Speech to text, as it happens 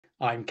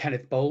I'm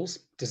Kenneth Bowles,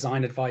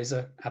 Design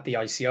Advisor at the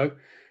ICO,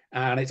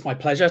 and it's my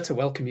pleasure to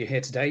welcome you here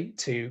today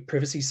to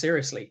Privacy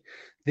Seriously.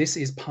 This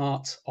is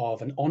part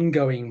of an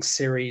ongoing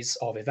series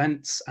of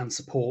events and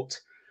support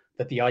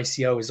that the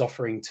ICO is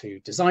offering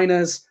to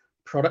designers,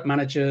 product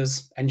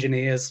managers,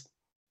 engineers,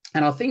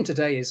 and our theme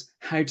today is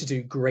how to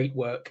do great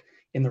work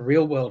in the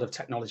real world of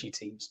technology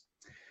teams.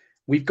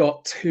 We've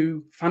got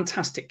two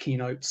fantastic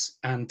keynotes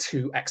and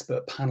two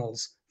expert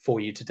panels for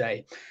you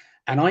today.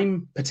 And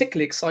I'm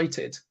particularly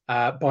excited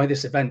by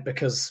this event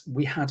because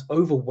we had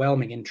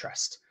overwhelming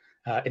interest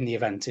in the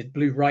event. It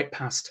blew right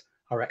past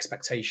our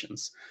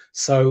expectations.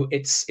 So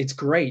it's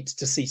great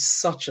to see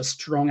such a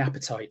strong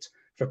appetite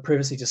for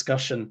privacy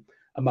discussion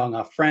among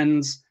our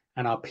friends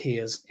and our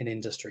peers in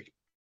industry.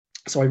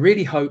 So I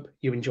really hope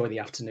you enjoy the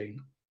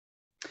afternoon.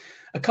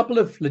 A couple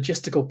of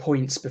logistical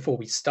points before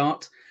we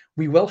start.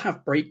 We will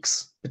have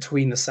breaks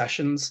between the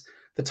sessions.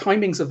 The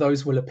timings of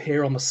those will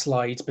appear on the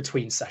slides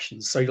between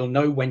sessions, so you'll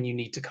know when you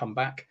need to come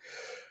back.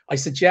 I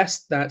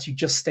suggest that you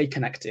just stay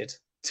connected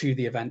to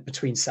the event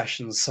between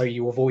sessions so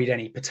you avoid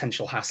any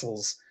potential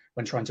hassles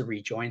when trying to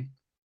rejoin.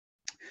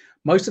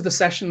 Most of the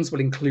sessions will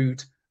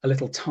include a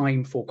little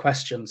time for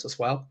questions as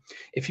well.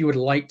 If you would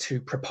like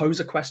to propose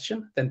a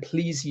question, then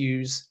please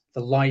use the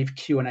live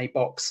Q&A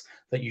box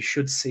that you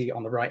should see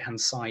on the right-hand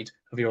side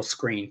of your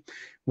screen.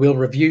 We'll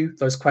review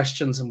those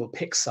questions and we'll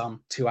pick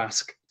some to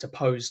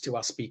pose to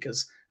our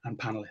speakers and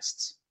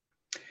panelists.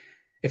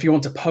 If you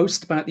want to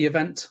post about the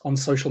event on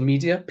social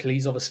media,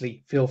 please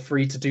obviously feel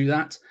free to do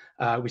that.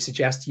 We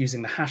suggest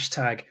using the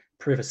hashtag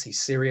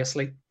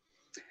 #PrivacySeriously.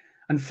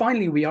 And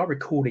finally, we are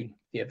recording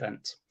the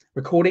event.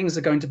 Recordings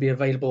are going to be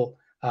available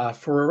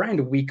for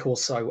around a week or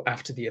so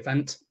after the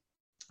event.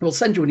 We'll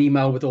send you an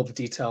email with all the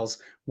details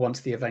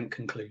once the event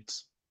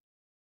concludes.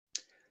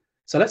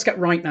 So let's get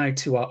right now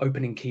to our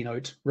opening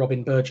keynote,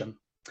 Robin Berjon.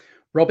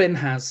 Robin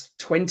has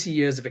 20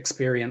 years of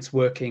experience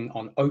working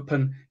on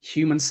open,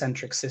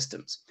 human-centric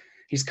systems.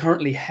 He's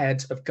currently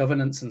head of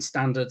governance and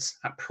standards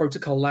at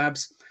Protocol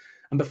Labs.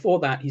 And before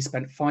that, he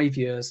spent 5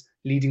 years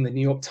leading the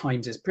New York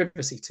Times'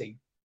 privacy team.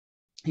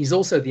 He's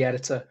also the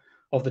editor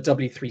of the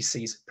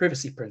W3C's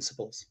privacy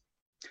principles.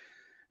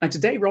 Now,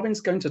 today, Robin's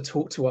going to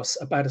talk to us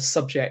about a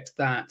subject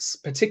that's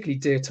particularly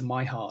dear to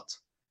my heart,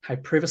 how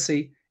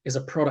privacy is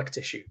a product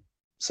issue.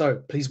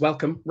 So please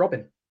welcome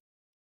Robin.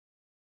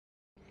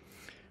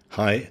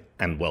 Hi,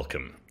 and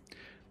welcome.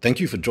 Thank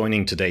you for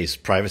joining today's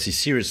Privacy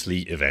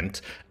Seriously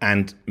event,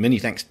 and many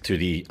thanks to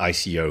the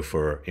ICO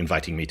for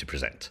inviting me to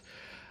present.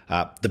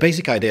 The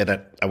basic idea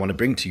that I want to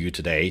bring to you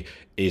today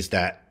is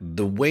that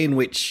the way in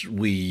which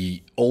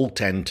we all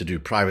tend to do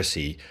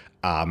privacy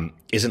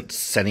isn't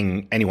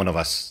setting any one of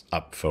us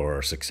up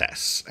for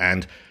success.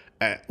 And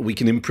we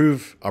can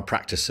improve our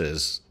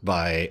practices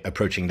by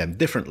approaching them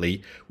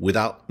differently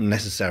without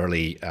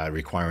necessarily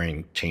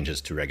requiring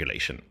changes to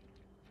regulation.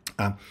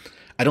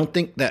 I don't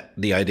think that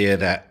the idea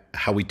that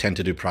how we tend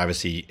to do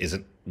privacy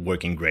isn't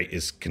working great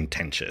is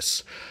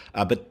contentious,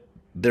 but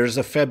there's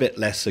a fair bit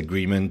less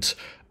agreement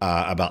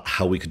about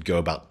how we could go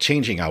about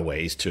changing our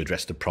ways to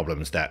address the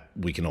problems that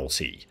we can all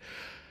see.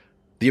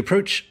 The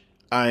approach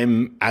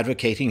I'm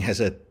advocating has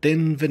a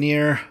thin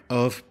veneer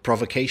of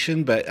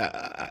provocation, but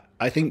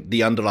I think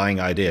the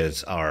underlying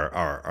ideas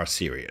are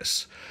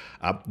serious.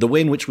 The way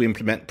in which we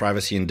implement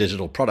privacy in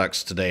digital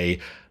products today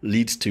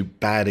leads to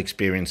bad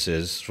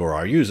experiences for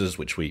our users,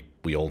 which we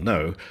all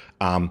know.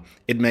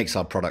 It makes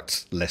our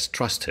products less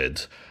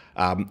trusted.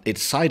 It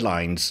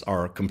sidelines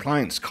our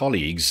compliance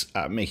colleagues,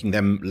 making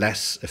them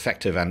less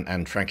effective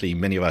and frankly,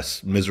 many of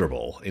us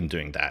miserable in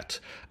doing that.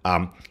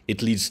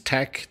 It leads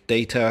tech,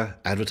 data,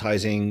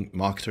 advertising,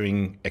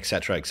 marketing,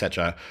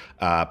 etc.,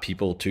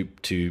 people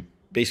to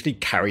basically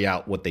carry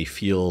out what they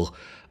feel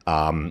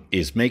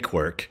is make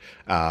work,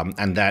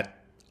 and that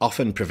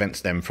often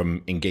prevents them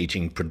from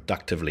engaging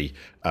productively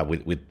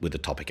with the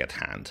topic at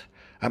hand.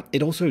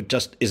 It also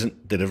just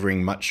isn't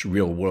delivering much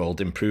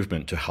real-world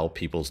improvement to how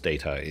people's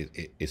data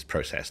is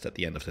processed at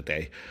the end of the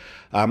day.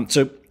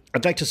 So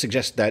I'd like to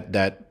suggest that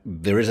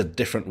there is a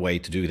different way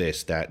to do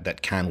this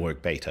that can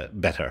work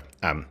better.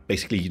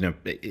 Basically,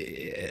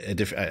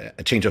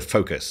 a change of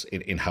focus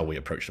in how we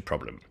approach the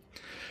problem.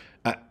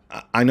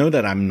 I know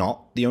that I'm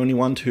not the only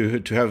one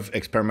to have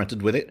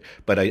experimented with it,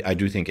 but I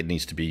do think it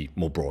needs to be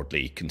more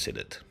broadly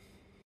considered.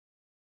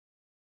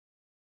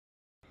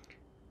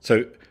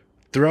 So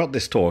throughout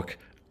this talk,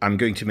 I'm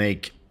going to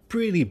make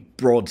pretty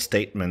broad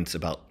statements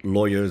about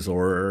lawyers,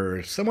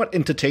 or somewhat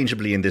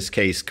interchangeably in this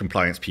case,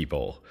 compliance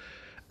people.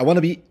 I want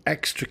to be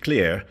extra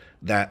clear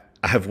that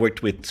I have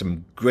worked with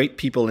some great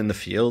people in the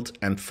field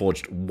and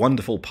forged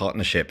wonderful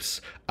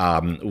partnerships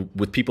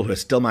with people who are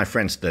still my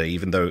friends today,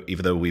 even though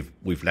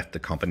we've left the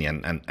company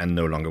and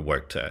no longer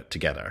work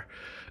together.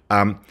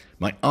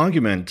 My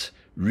argument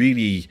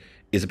really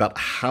is about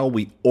how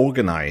we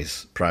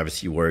organize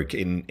privacy work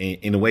in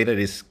a way that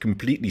is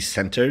completely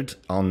centered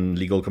on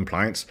legal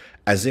compliance,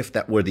 as if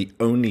that were the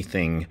only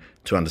thing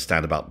to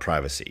understand about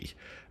privacy.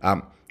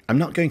 I'm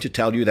not going to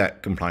tell you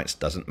that compliance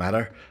doesn't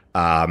matter,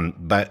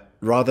 but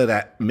rather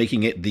that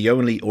making it the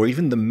only or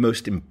even the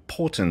most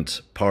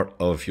important part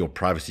of your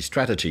privacy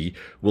strategy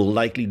will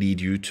likely lead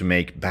you to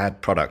make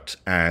bad product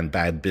and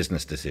bad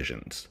business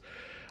decisions.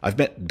 I've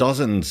met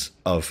dozens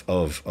of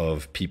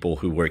people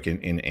who work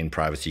in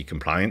privacy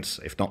compliance,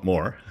 if not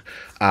more,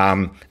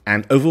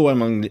 and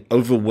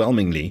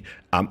overwhelmingly,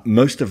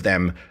 most of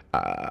them,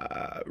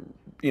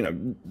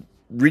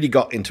 really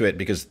got into it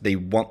because they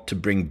want to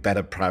bring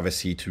better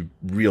privacy to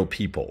real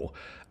people.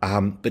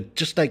 But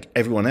just like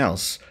everyone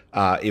else,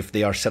 if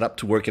they are set up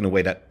to work in a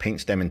way that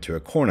paints them into a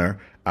corner,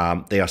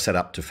 they are set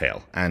up to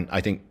fail. And I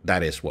think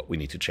that is what we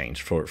need to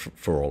change for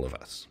all of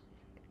us.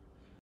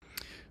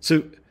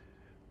 So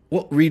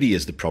what really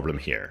is the problem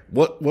here?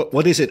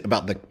 What is it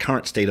about the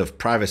current state of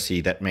privacy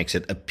that makes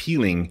it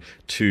appealing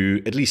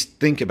to at least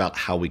think about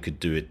how we could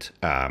do it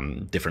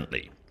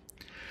differently?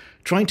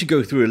 Trying to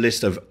go through a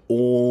list of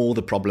all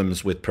the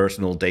problems with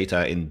personal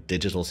data in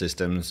digital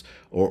systems,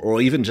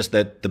 or even just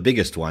the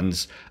biggest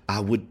ones,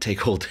 would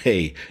take all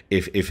day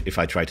if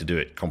I try to do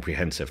it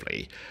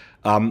comprehensively.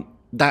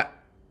 That,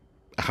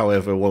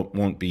 however,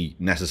 won't be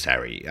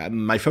necessary.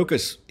 My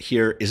focus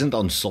here isn't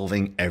on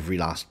solving every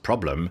last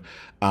problem,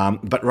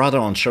 but rather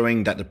on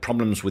showing that the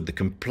problems with the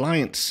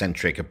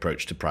compliance-centric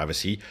approach to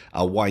privacy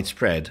are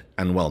widespread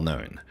and well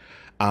known.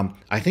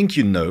 I think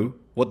you know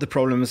what the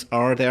problems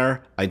are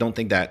there. I don't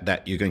think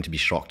that you're going to be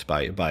shocked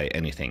by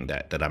anything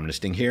that I'm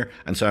listing here,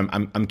 and so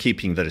I'm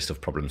keeping the list of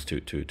problems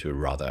to a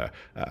rather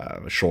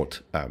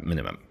short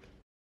minimum.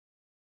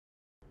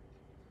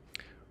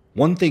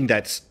 One thing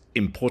that's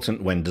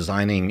important when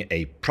designing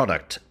a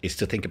product is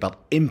to think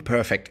about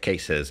imperfect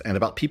cases and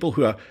about people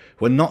who are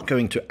not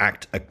going to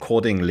act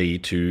accordingly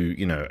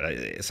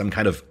to some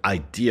kind of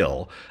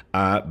ideal,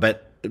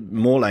 but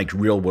more like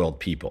real world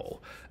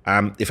people.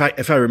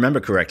 If I remember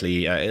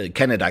correctly,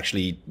 Kenneth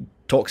actually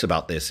talks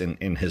about this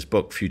in his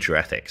book Future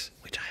Ethics,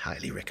 which I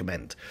highly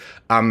recommend.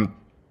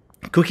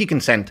 Cookie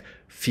consent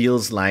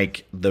feels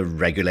like the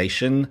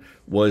regulation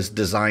was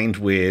designed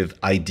with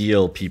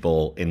ideal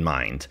people in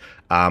mind.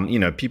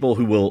 People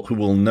who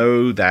will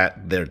know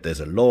that there's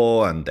a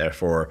law and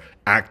therefore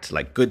act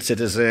like good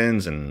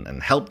citizens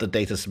and help the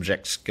data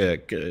subjects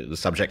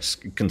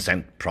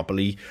consent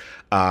properly.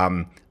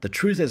 The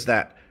truth is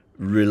that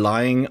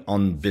relying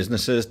on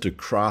businesses to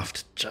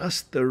craft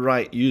just the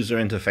right user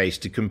interface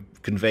to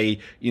convey,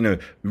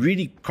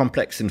 really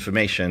complex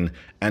information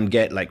and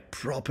get like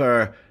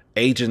proper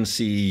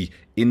agency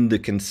in the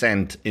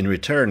consent in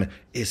return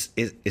is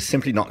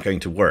simply not going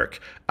to work.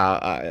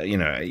 You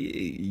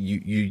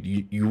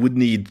would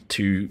need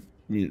to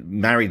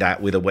marry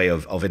that with a way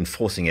of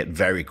enforcing it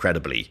very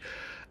credibly.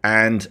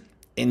 And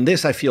in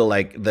this, I feel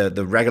like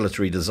the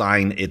regulatory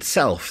design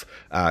itself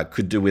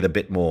could do with a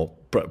bit more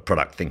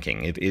product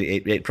thinking.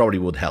 It probably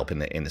would help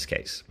in this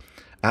case.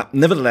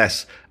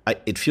 Nevertheless,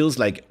 it feels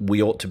like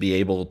we ought to be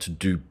able to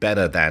do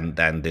better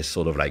than this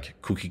sort of like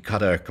cookie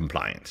cutter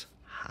compliance.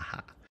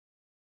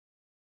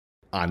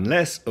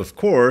 Unless, of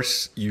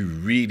course, you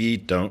really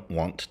don't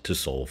want to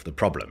solve the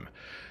problem.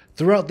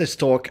 Throughout this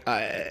talk,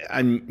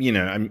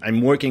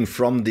 I'm working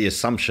from the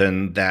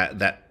assumption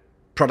that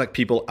product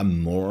people are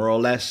more or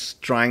less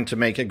trying to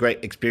make a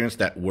great experience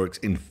that works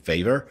in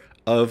favor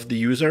of the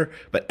user,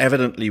 but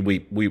evidently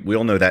we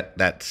all know that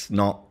that's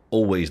not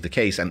always the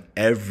case, and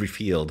every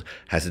field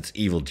has its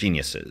evil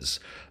geniuses.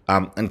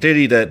 And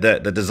clearly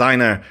the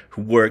designer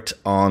who worked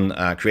on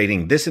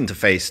creating this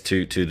interface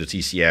to the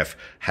TCF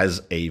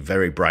has a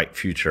very bright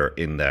future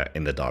in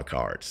the dark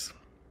arts.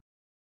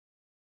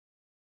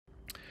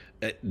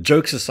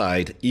 Jokes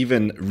aside,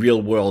 even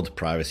real-world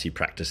privacy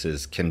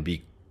practices can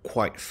be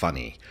quite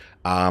funny.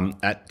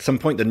 At some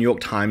point, the New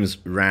York Times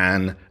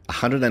ran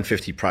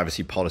 150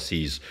 privacy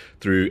policies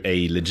through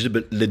a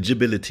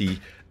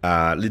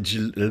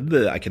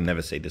I can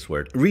never say this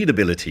word,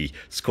 readability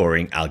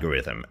scoring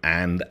algorithm,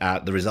 and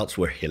the results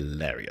were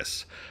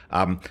hilarious.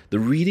 The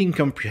reading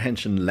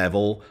comprehension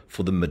level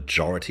for the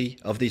majority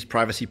of these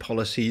privacy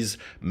policies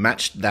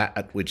matched that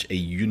at which a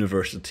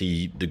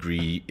university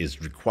degree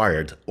is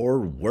required, or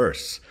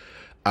worse.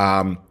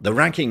 The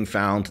ranking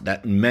found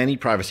that many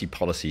privacy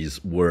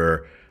policies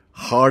were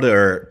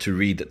harder to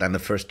read than the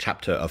first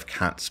chapter of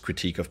Kant's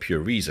Critique of Pure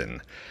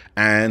Reason.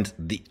 And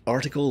the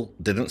article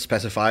didn't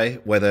specify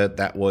whether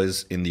that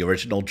was in the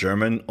original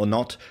German or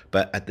not,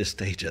 but at this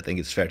stage, I think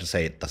it's fair to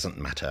say it doesn't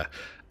matter.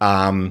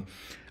 I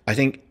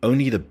think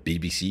only the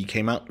BBC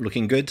came out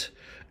looking good.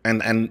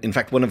 And in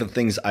fact, one of the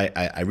things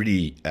I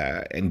really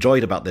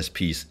enjoyed about this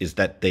piece is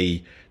that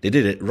they did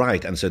it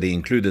right. And so they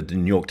included the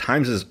New York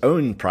Times'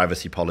 own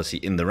privacy policy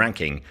in the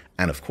ranking.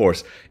 And of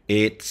course,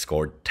 it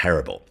scored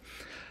terrible.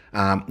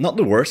 Not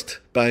the worst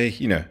by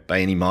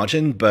any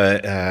margin,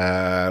 but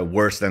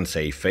worse than,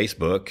 say,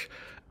 Facebook.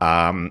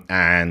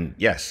 And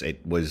yes,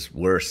 it was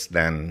worse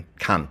than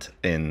Kant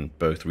in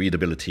both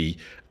readability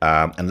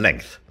and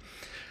length.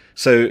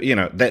 So,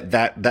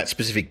 that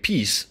specific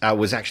piece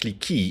was actually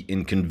key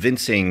in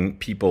convincing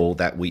people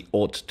that we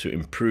ought to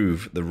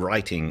improve the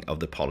writing of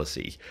the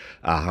policy.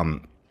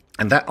 And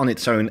that on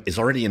its own is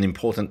already an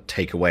important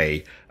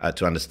takeaway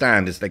to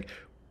understand. Is like,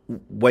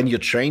 when you're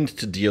trained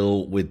to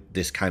deal with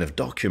this kind of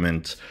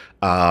document,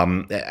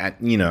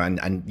 and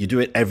you do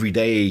it every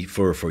day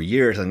for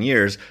years and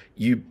years,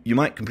 you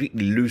might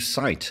completely lose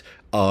sight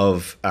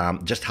of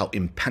just how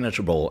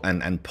impenetrable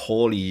and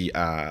poorly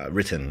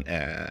written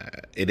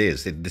it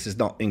is. This is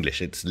not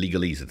English; it's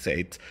legalese.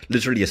 It's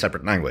literally a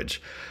separate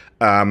language,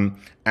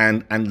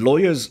 and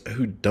lawyers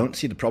who don't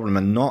see the problem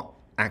are not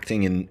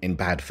acting in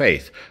bad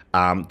faith.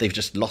 They've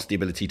just lost the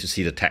ability to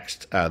see the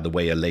text the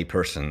way a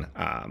layperson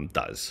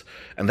does.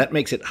 And that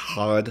makes it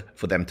hard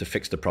for them to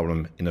fix the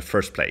problem in the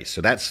first place. So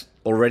that's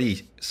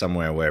already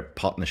somewhere where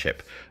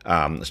partnership,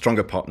 a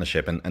stronger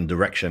partnership and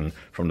direction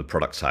from the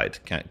product side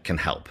can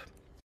help.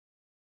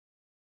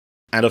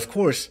 And of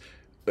course,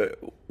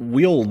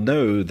 we all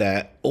know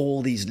that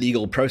all these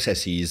legal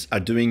processes are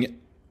doing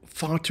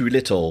far too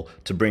little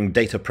to bring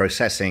data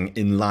processing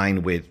in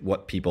line with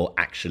what people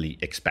actually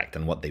expect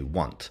and what they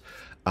want.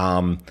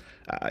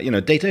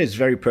 Data is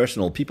very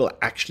personal. People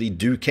actually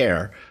do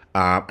care,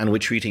 and we're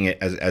treating it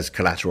as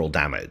collateral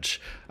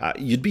damage.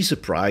 You'd be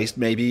surprised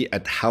maybe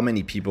at how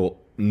many people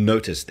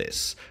notice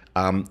this.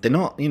 They're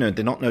not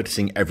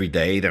noticing every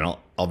day. They're not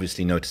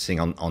obviously noticing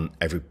on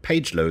every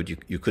page load.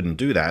 You couldn't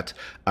do that,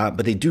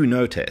 but they do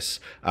notice.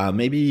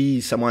 Maybe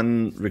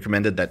someone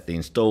recommended that they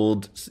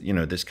installed,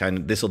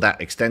 this or that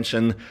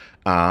extension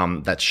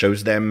that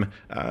shows them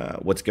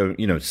what's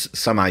going,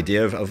 some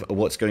idea of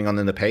what's going on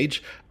in the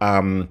page.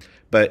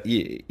 But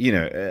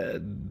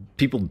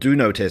people do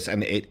notice,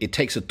 and it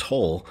takes a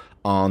toll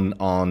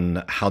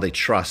on how they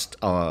trust,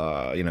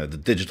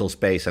 the digital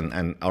space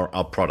and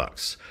our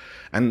products.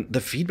 And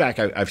the feedback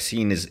I've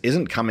seen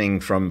isn't coming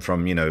from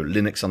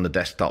Linux on the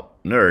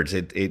desktop nerds.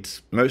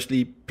 It's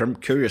mostly from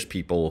curious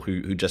people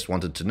who just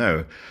wanted to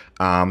know,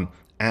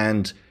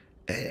 and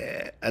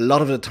a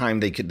lot of the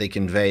time they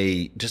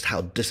convey just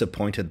how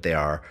disappointed they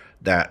are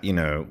that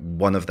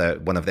one of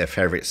their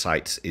favorite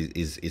sites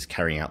is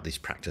carrying out these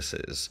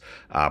practices.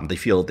 They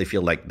feel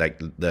like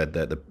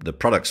the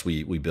products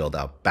we build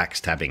are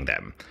backstabbing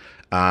them.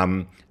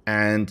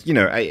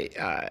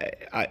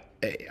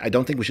 I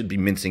don't think we should be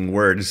mincing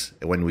words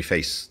when we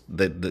face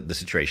the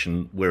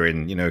situation we're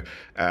in.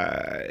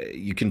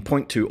 You can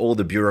point to all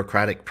the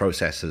bureaucratic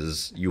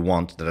processes you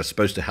want that are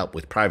supposed to help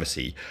with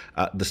privacy.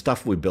 The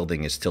stuff we're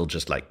building is still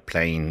just like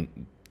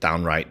plain,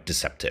 downright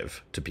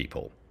deceptive to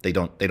people. They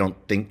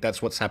don't think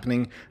that's what's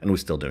happening, and we're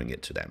still doing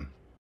it to them.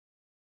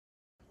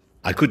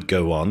 I could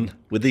go on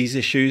with these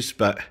issues,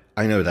 but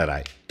I know that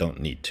I don't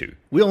need to.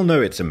 We all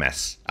know it's a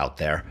mess out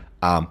there.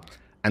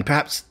 And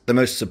perhaps the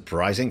most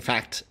surprising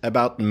fact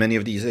about many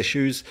of these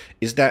issues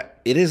is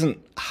that it isn't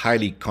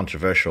highly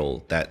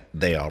controversial that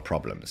they are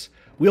problems.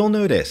 We all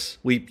know this.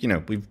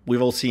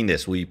 We've all seen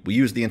this. We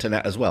use the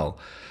internet as well.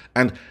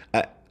 And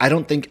I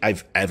don't think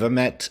I've ever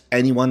met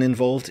anyone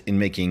involved in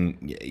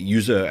making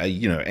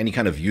any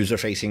kind of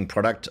user-facing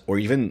product, or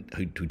even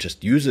who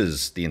just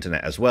uses the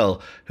internet as well,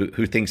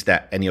 who thinks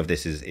that any of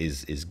this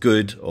is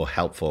good or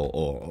helpful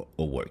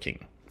or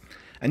working.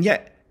 And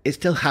yet it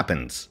still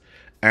happens.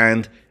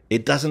 And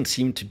it doesn't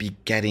seem to be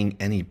getting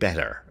any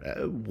better.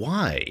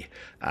 Why?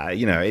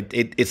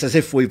 It's as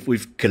if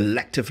we've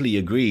collectively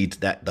agreed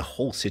that the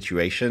whole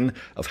situation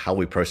of how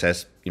we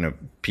process,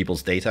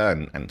 people's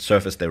data and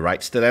surface their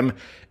rights to them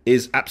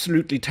is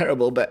absolutely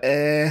terrible. But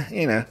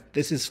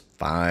this is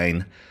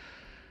fine.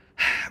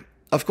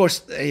 Of course,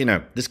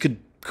 this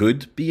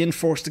could be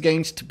enforced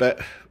against,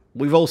 but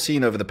we've all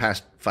seen over the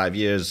past 5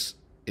 years,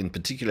 in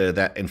particular,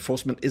 that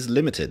enforcement is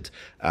limited.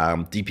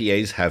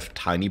 DPAs have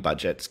tiny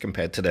budgets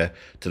compared to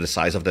the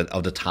size of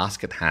the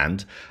task at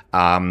hand,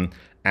 and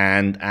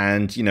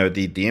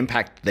the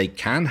impact they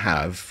can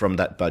have from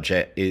that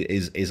budget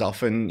is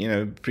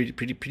often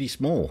pretty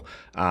small,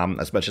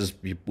 as much as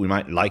we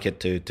might like it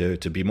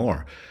to be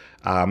more.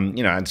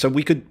 And so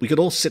we could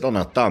all sit on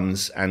our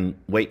thumbs and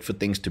wait for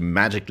things to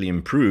magically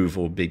improve,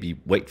 or maybe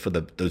wait for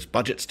those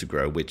budgets to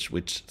grow,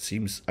 which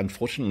seems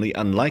unfortunately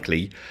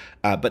unlikely.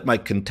 But my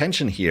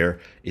contention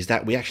here is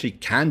that we actually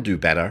can do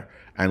better,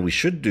 and we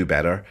should do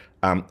better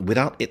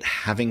without it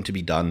having to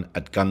be done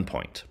at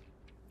gunpoint.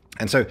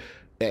 And so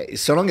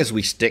long as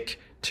we stick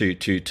to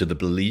the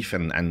belief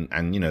and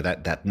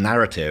that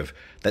narrative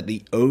that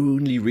the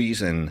only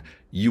reason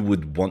you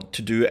would want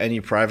to do any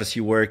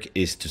privacy work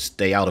is to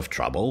stay out of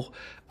trouble,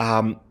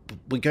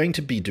 we're going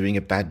to be doing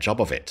a bad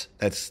job of it.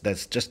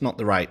 That's just not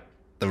the right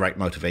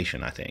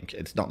motivation, I think.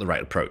 It's not the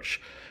right approach.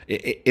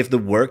 If the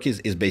work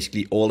is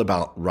basically all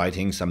about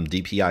writing some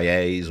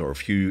DPIAs or a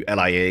few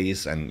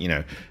LIAs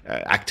and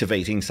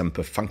activating some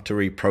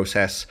perfunctory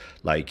process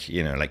like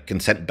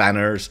consent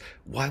banners,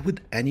 why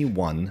would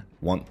anyone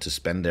want to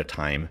spend their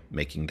time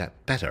making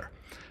that better?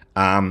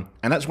 And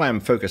that's why I'm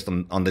focused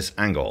on this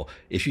angle.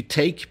 If you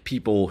take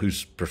people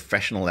whose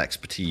professional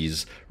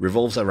expertise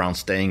revolves around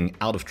staying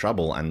out of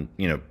trouble and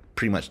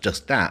pretty much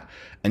just that,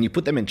 and you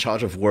put them in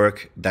charge of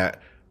work that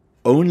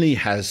only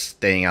has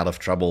staying out of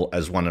trouble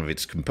as one of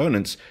its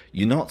components,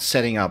 you're not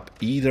setting up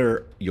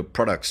either your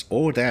products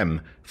or them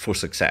for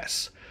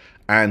success.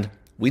 And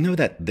we know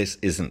that this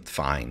isn't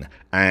fine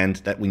and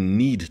that we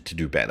need to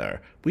do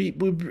better. We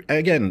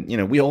again,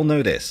 we all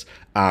know this.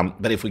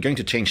 But if we're going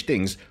to change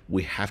things,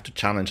 we have to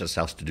challenge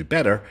ourselves to do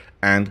better,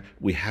 and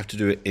we have to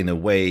do it in a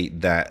way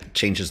that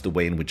changes the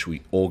way in which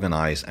we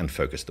organize and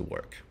focus the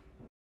work.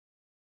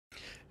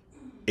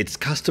 It's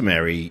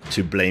customary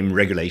to blame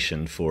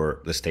regulation for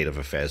the state of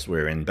affairs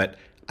we're in, but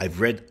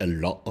I've read a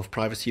lot of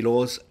privacy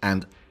laws,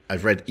 and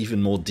I've read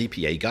even more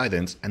DPA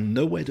guidance, and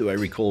nowhere do I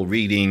recall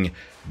reading,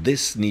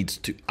 "This needs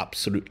to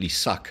absolutely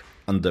suck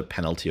under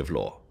penalty of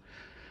law."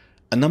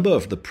 A number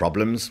of the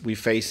problems we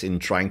face in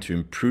trying to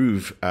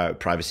improve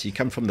privacy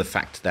come from the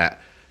fact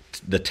that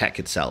the tech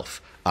itself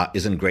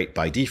isn't great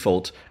by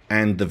default,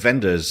 and the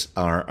vendors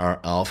are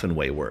often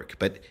wayward.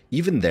 But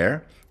even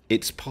there,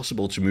 it's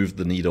possible to move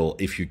the needle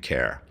if you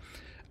care.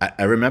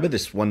 I remember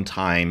this one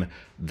time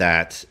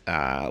that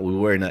we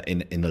were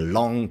in a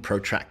long,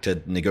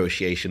 protracted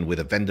negotiation with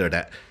a vendor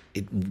that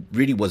it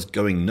really was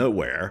going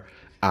nowhere.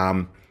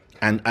 And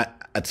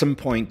at some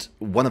point,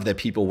 one of their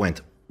people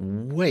went,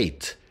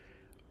 "Wait,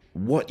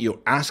 what you're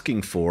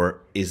asking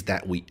for is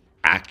that we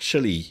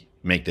actually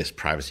make this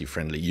privacy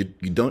friendly.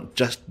 You don't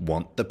just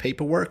want the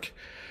paperwork?"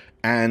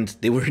 And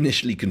they were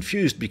initially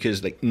confused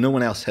because no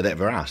one else had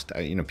ever asked.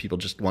 People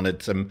just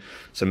wanted some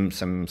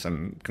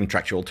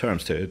contractual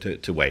terms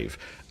to waive.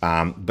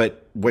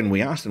 But when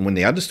we asked and when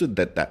they understood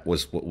that that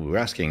was what we were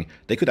asking,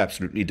 they could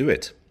absolutely do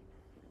it.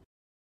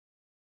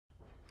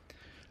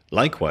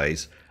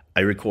 Likewise,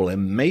 I recall a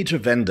major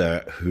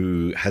vendor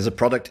who has a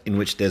product in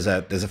which there's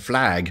a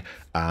flag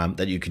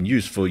that you can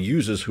use for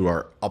users who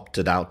are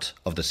opted out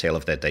of the sale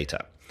of their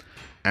data.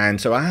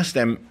 And so I asked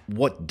them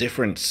what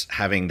difference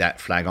having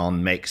that flag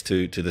on makes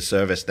to the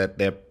service that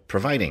they're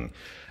providing.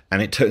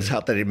 And it turns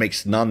out that it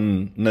makes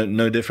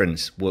no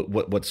difference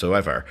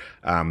whatsoever.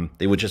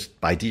 They were just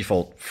by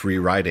default free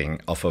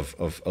riding off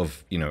of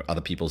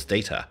other people's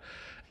data.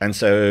 And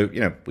so,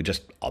 we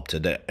just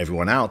opted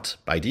everyone out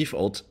by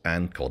default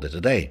and called it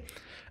a day.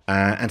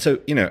 And so,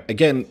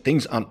 again,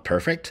 things aren't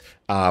perfect.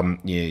 A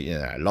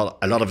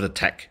lot of the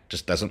tech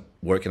just doesn't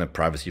work in a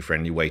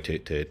privacy-friendly way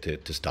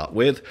to start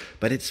with,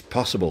 but it's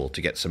possible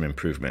to get some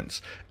improvements.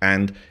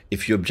 And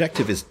if your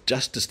objective is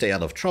just to stay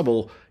out of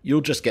trouble, you'll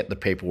just get the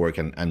paperwork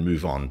and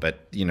move on.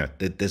 But,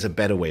 there's a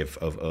better way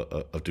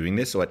of doing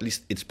this, or at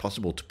least it's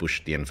possible to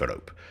push the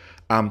envelope.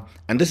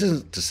 And this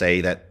isn't to say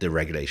that the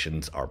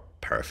regulations are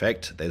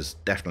perfect. There's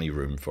definitely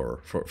room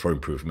for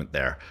improvement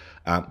there.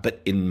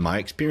 But in my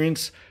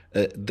experience,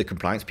 the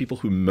compliance people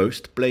who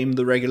most blame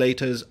the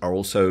regulators are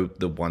also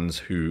the ones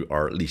who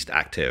are least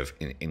active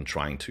in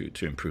trying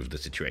to improve the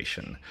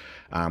situation.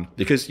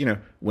 Because,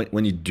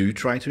 when you do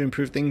try to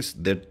improve things,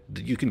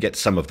 you can get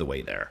some of the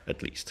way there,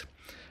 at least.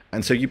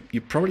 And so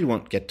you probably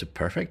won't get to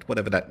perfect,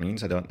 whatever that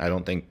means. I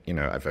don't think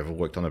I've ever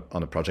worked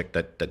on a project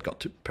that got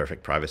to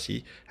perfect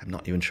privacy. I'm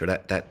not even sure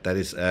that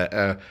is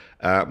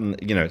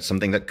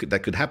something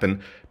that could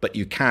happen. But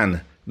you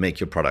can make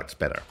your products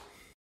better.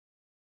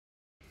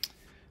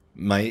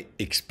 My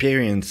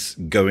experience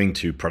going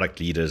to product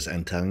leaders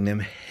and telling them,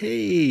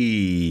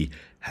 "Hey,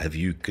 have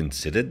you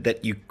considered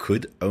that you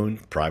could own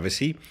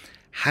privacy?"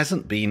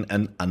 hasn't been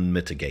an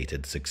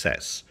unmitigated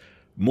success.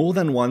 More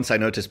than once, I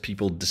noticed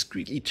people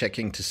discreetly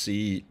checking to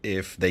see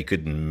if they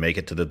could make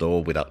it to the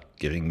door without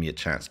giving me a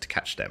chance to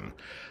catch them.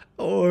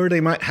 Or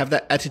they might have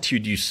that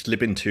attitude you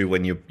slip into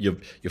when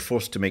you're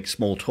forced to make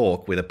small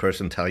talk with a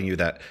person telling you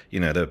that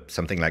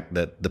something like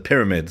the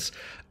pyramids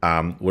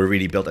were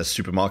really built as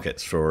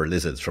supermarkets for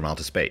lizards from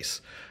outer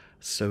space.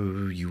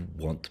 So you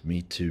want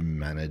me to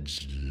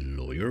manage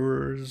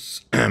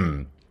lawyers?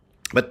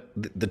 But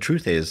the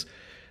truth is,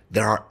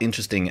 there are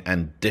interesting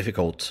and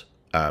difficult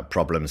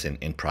problems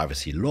in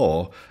privacy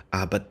law,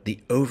 but the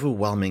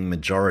overwhelming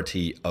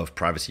majority of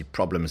privacy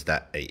problems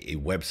that a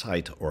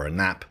website or an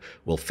app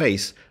will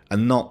face are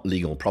not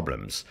legal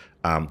problems.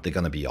 They're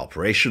going to be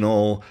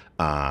operational,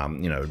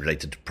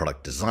 related to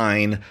product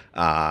design,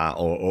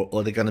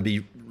 or they're going to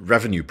be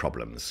revenue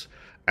problems.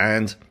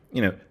 And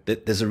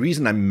there's a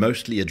reason I'm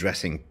mostly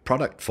addressing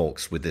product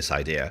folks with this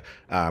idea.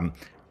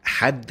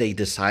 Had they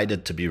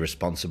decided to be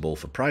responsible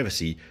for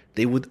privacy,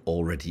 they would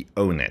already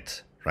own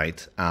it,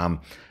 right?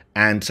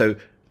 And so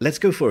let's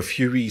go for a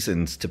few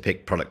reasons to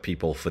pick product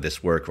people for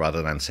this work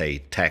rather than, say,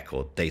 tech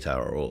or data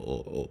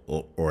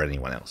or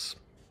anyone else.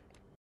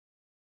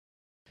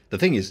 The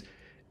thing is,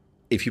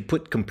 if you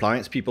put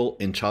compliance people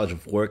in charge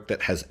of work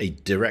that has a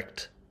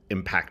direct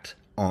impact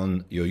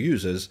on your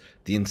users,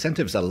 the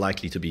incentives are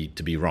likely to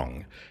be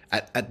wrong.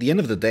 At the end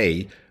of the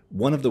day,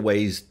 one of the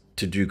ways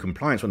to do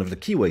compliance, one of the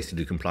key ways to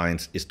do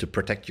compliance, is to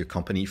protect your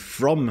company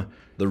from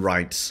the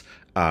rights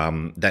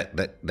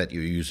that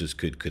your users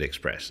could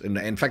express. And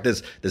in fact,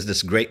 there's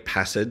this great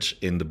passage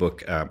in the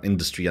book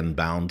Industry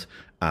Unbound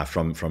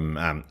from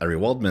Ari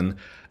Waldman,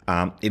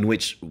 in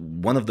which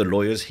one of the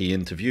lawyers he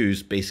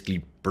interviews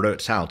basically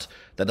blurts out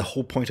that the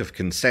whole point of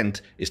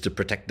consent is to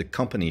protect the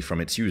company from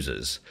its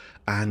users,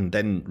 and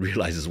then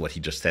realizes what he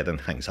just said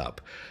and hangs up.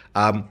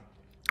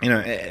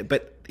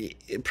 But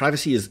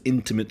privacy is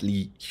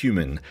intimately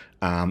human,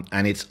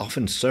 and it's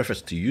often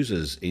surfaced to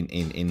users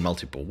in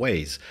multiple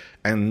ways.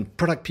 And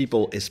product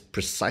people is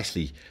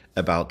precisely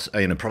about,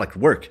 product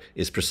work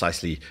is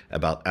precisely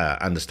about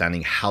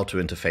understanding how to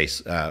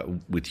interface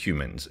with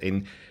humans.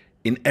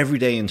 In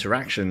everyday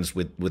interactions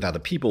with other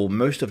people,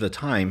 most of the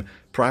time,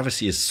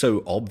 privacy is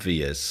so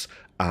obvious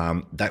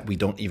that we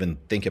don't even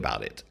think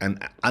about it.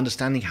 And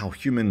understanding how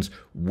humans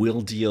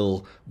will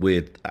deal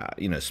with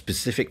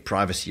specific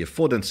privacy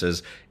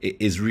affordances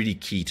is really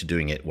key to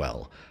doing it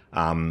well.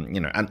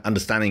 And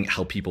understanding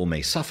how people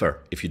may suffer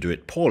if you do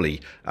it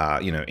poorly,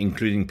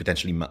 including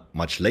potentially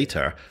much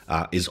later,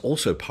 is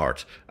also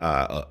part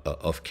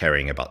of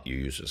caring about your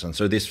users. And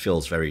so this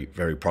feels very,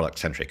 very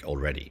product-centric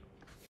already.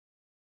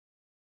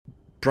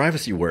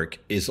 Privacy work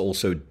is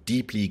also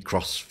deeply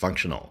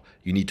cross-functional.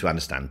 You need to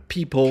understand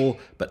people,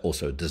 but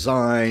also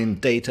design,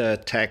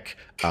 data, tech,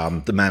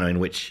 the manner in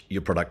which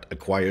your product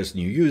acquires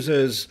new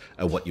users,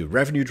 what your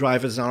revenue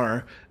drivers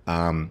are.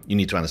 You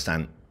need to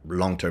understand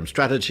long-term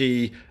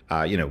strategy,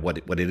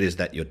 what it is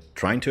that you're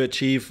trying to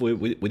achieve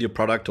with your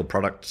product or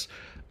products.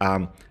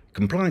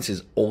 Compliance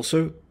is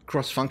also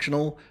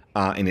cross-functional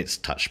in its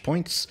touch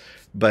points,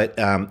 but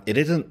it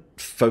isn't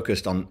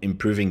focused on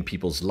improving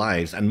people's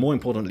lives, and more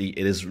importantly,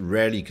 it is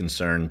rarely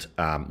concerned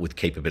with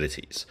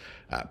capabilities.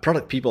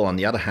 Product people, on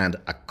the other hand,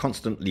 are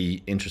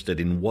constantly interested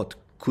in what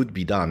could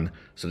be done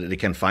so that they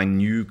can find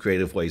new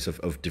creative ways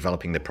of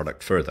developing their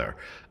product further.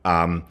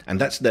 And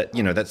that's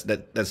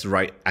the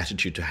right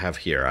attitude to have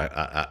here,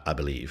 I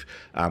believe.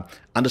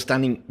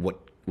 Understanding what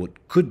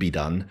could be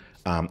done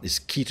is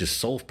key to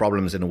solve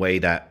problems in a way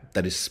that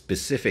is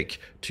specific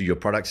to your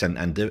products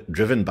and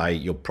driven by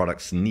your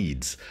product's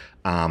needs.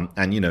 That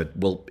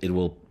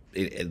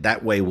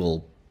way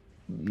will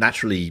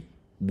naturally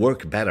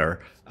work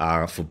better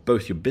for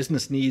both your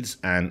business needs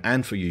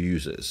and for your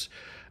users.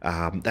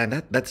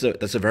 That's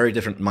a very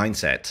different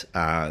mindset,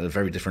 a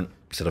very different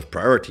set of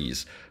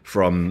priorities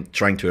from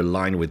trying to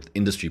align with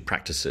industry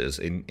practices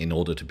in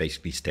order to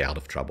basically stay out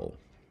of trouble.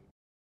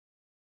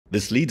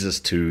 This leads us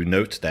to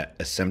note that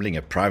assembling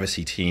a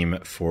privacy team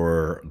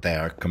for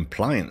their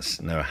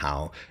compliance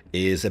know-how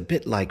is a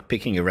bit like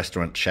picking a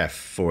restaurant chef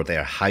for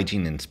their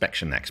hygiene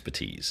inspection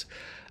expertise.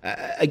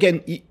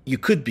 Again, you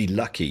could be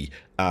lucky.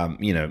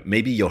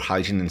 Maybe your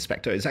hygiene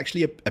inspector is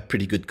actually a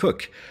pretty good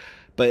cook.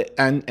 But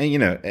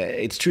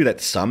it's true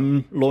that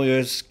some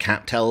lawyers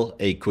can't tell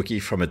a cookie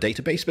from a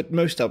database, but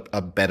most are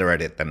better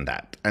at it than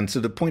that. And so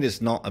the point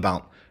is not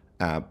about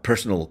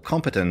personal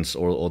competence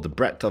or the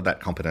breadth of that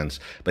competence,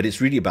 but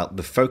it's really about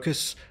the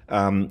focus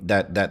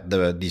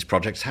that these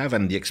projects have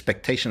and the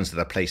expectations that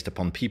are placed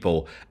upon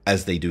people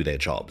as they do their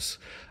jobs.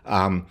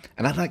 And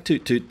I'd like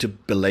to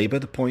belabor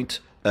the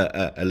point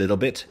a little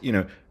bit.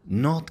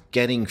 Not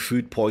getting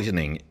food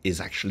poisoning is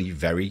actually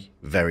very,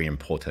 very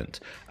important.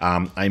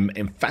 I'm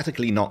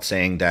emphatically not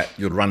saying that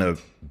you'll run a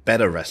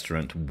better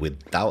restaurant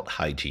without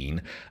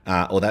hygiene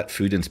or that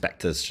food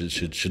inspectors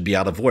should be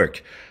out of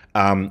work.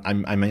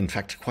 I'm in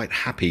fact quite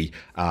happy,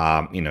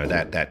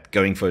 that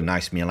going for a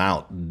nice meal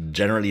out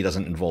generally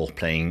doesn't involve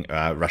playing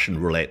Russian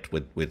roulette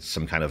with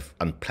some kind of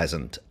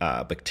unpleasant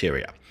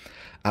bacteria.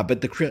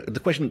 But the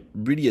question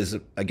really is,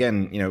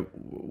 again,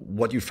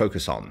 what you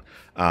focus on.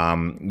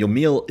 Your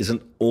meal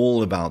isn't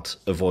all about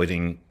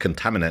avoiding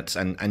contaminants,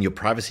 and your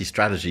privacy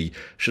strategy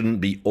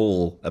shouldn't be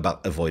all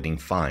about avoiding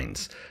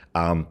fines.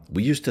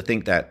 We used to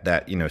think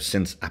that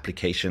since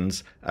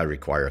applications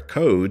require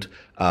code,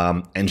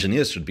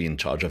 engineers should be in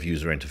charge of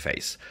user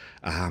interface,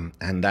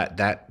 and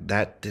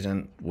that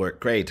didn't work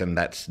great, and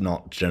that's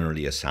not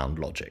generally a sound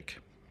logic.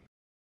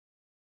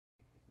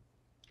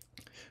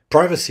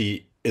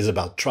 Privacy is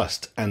about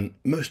trust, and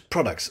most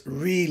products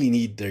really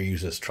need their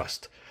users'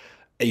 trust.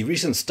 A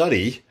recent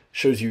study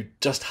shows you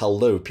just how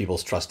low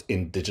people's trust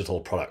in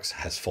digital products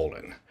has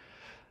fallen.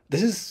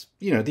 This is,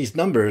 these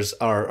numbers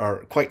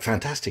are quite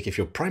fantastic if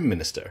you're Prime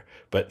Minister,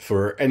 but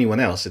for anyone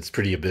else, it's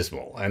pretty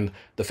abysmal. And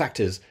the fact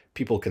is,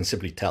 people can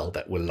simply tell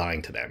that we're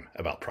lying to them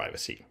about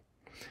privacy.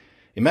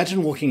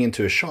 Imagine walking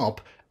into a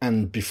shop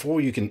and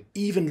before you can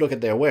even look at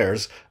their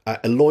wares,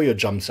 a lawyer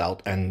jumps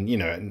out and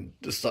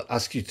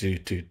asks you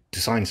to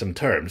sign some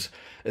terms.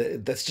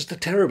 That's just a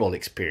terrible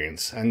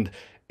experience. And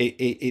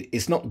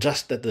it's not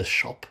just that the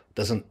shop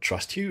doesn't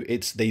trust you,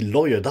 it's the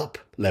lawyered up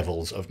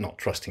levels of not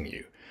trusting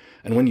you.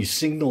 And when you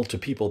signal to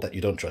people that you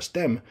don't trust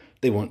them,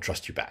 they won't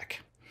trust you back.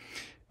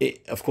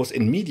 Of course,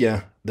 in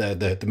media,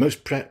 the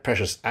most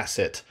precious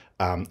asset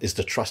is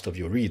the trust of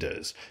your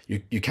readers.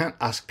 You can't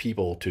ask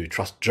people to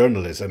trust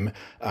journalism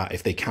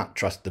if they can't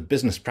trust the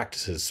business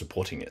practices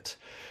supporting it.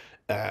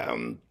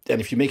 And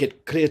if you make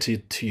it clear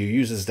to your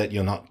users that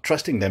you're not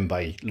trusting them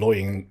by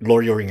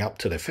lawyering up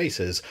to their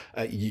faces,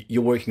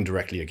 you're working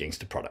directly against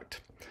the product.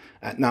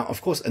 Now,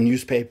 of course, a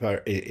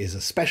newspaper is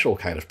a special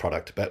kind of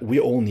product, but we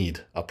all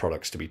need our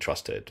products to be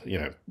trusted.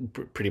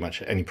 Pretty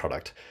much any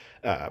product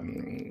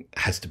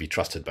has to be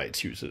trusted by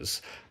its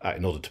users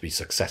in order to be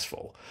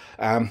successful.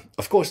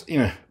 Of course,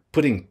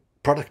 putting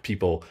product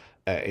people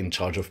in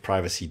charge of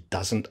privacy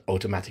doesn't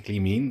automatically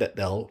mean that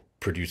they'll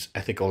produce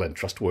ethical and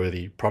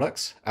trustworthy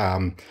products.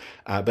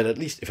 But at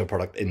least if a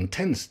product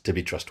intends to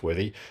be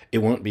trustworthy, it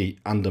won't be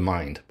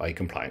undermined by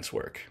compliance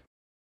work.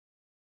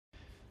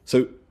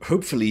 So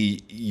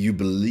hopefully you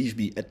believe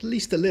me at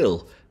least a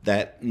little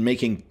that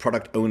making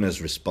product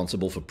owners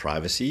responsible for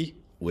privacy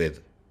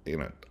with,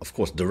 of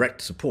course,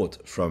 direct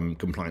support from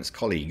compliance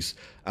colleagues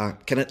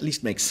can at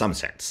least make some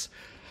sense.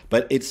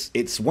 But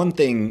it's one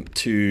thing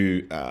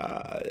to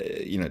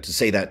to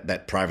say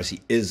that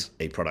privacy is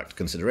a product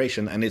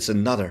consideration, and it's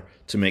another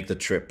to make the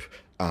trip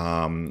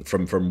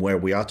from where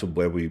we are to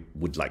where we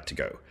would like to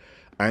go.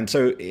 And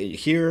so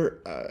here,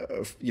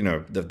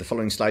 the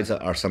following slides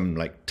are some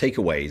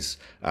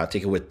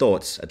takeaway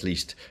thoughts, at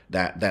least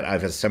that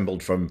I've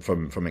assembled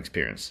from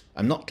experience.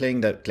 I'm not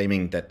claiming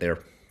that they're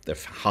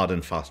hard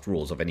and fast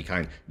rules of any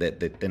kind.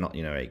 They're not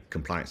a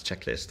compliance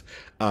checklist.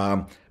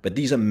 But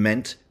these are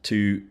meant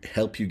to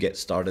help you get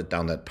started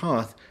down that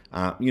path.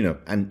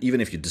 And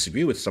even if you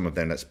disagree with some of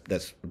them,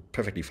 that's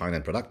perfectly fine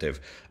and productive.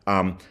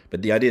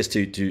 But the idea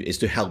is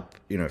to help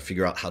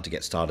figure out how to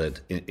get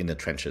started in the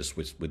trenches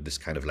with this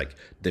kind of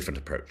different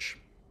approach.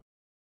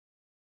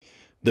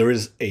 There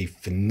is a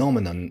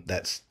phenomenon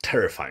that's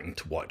terrifying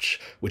to watch,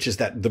 which is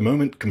that the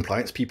moment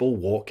compliance people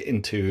walk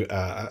into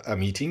a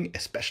meeting,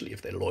 especially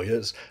if they're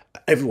lawyers,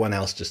 everyone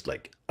else just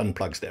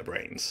unplugs their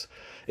brains.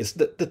 It's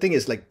the thing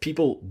is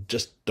people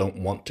just don't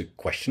want to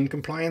question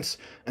compliance,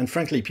 and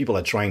frankly, people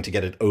are trying to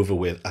get it over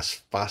with as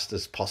fast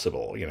as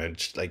possible.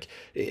 Just the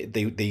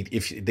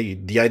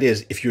idea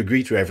is if you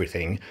agree to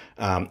everything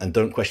and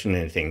don't question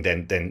anything,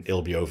 then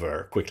it'll be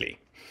over quickly.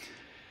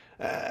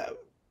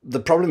 The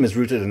problem is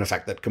rooted in the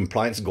fact that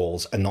compliance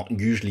goals are not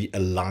usually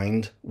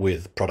aligned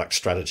with product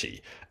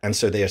strategy. And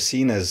so they are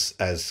seen as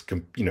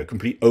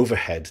complete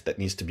overhead that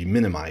needs to be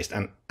minimized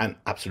and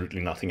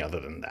absolutely nothing other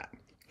than that.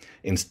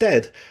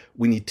 Instead,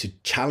 we need to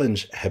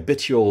challenge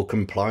habitual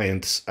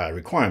compliance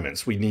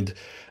requirements. We need,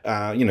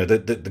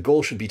 the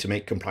goal should be to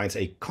make compliance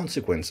a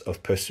consequence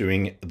of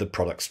pursuing the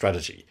product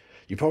strategy.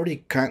 You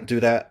probably can't do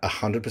that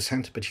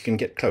 100%, but you can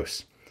get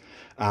close.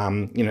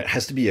 It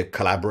has to be a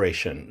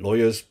collaboration.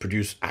 Lawyers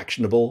produce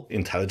actionable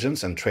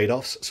intelligence and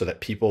trade-offs so that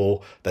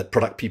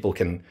product people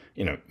can,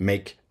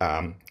 make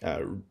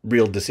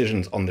real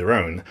decisions on their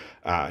own.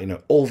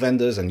 All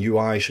vendors and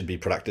UI should be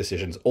product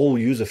decisions. All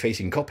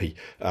user-facing copy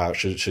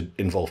should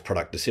involve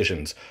product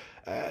decisions.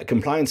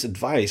 Compliance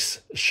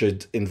advice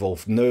should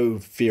involve no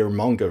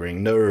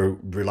fear-mongering, no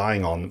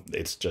relying on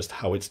it's just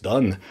how it's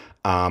done.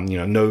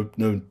 No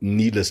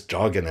needless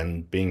jargon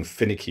and being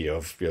finicky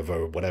of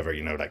whatever,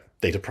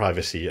 data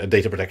privacy,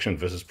 data protection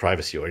versus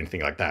privacy or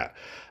anything like that.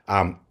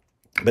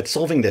 But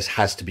solving this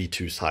has to be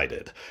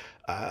two-sided.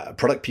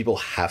 Product people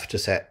have to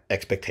set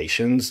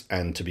expectations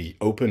and to be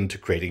open to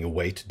creating a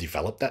way to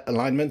develop that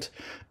alignment.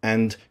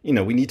 And,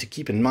 we need to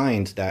keep in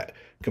mind that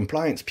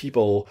compliance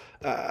people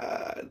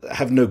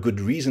have no good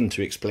reason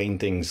to explain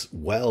things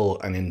well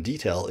and in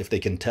detail if they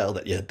can tell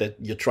that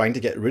you're trying to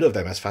get rid of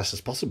them as fast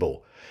as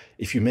possible.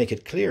 If you make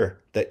it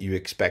clear that you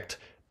expect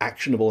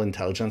actionable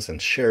intelligence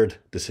and shared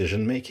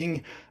decision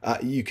making,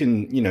 you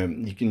can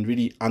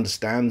really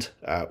understand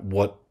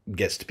what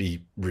gets to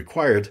be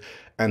required,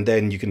 and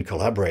then you can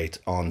collaborate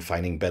on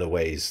finding better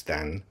ways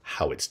than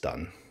how it's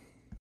done.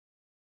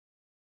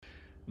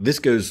 This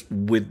goes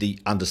with the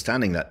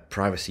understanding that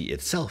privacy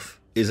itself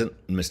isn't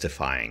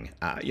mystifying.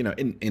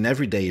 In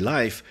everyday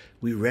life,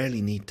 we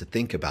rarely need to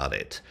think about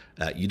it.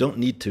 You don't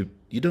need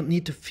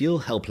to feel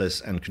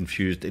helpless and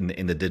confused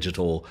in the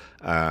digital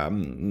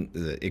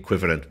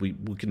equivalent. We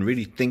can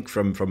really think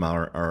from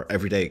our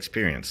everyday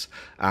experience.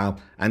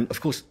 And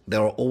of course,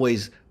 there are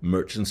always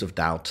merchants of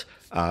doubt,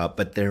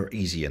 but they're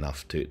easy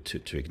enough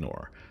to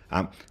ignore.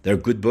 There are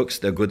good books,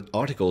 there are good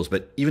articles,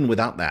 but even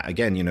without that,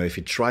 again, if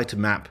you try to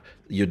map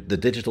the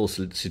digital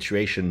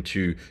situation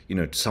to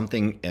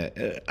something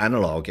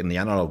analog in the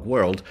analog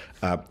world,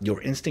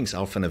 your instincts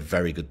are often a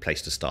very good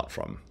place to start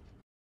from.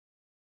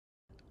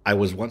 I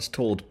was once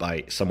told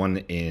by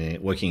someone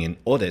working in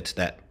audit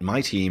that my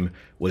team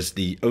was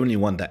the only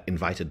one that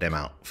invited them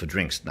out for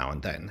drinks now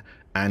and then.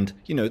 And,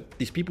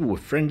 these people were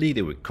friendly,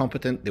 they were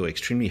competent, they were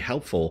extremely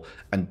helpful,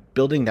 and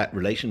building that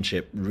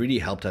relationship really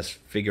helped us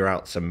figure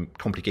out some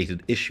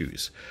complicated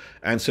issues.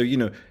 And so,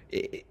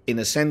 in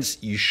a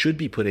sense, you should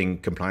be putting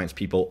compliance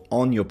people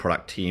on your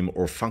product team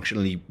or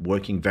functionally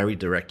working very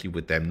directly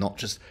with them, not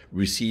just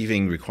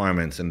receiving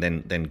requirements and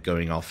then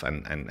going off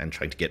and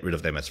trying to get rid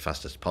of them as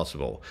fast as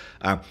possible.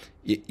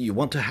 You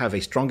want to have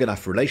a strong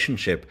enough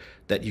relationship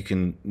that you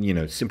can,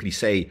 simply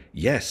say,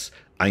 yes,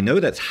 I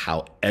know that's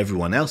how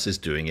everyone else is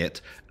doing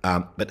it,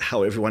 but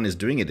how everyone is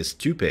doing it is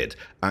stupid.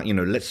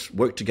 Let's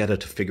work together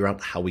to figure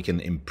out how we can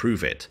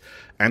improve it.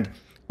 And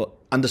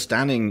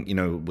understanding,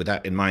 with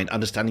that in mind,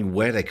 understanding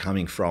where they're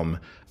coming from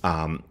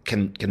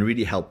can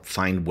really help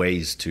find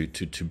ways to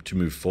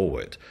move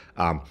forward.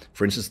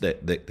 For instance,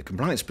 the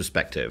compliance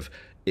perspective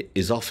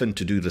is often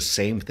to do the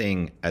same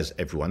thing as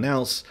everyone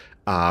else,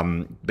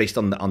 based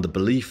on the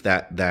belief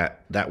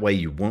that way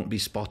you won't be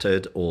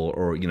spotted,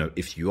 or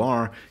if you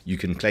are, you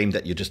can claim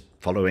that you're just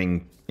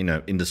following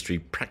industry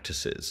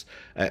practices.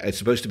 It's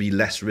supposed to be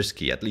less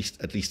risky, at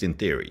least in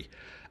theory.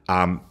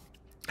 I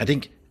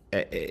think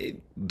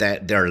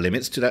that there are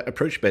limits to that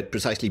approach, but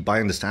precisely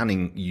by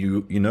understanding,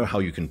 you know how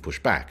you can push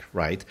back,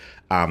 right?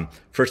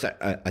 First,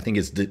 I think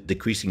it's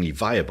decreasingly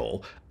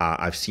viable.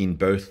 I've seen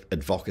both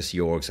advocacy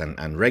orgs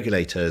and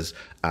regulators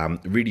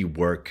really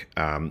work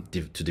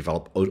to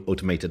develop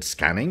automated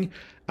scanning.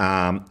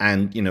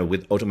 And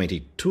with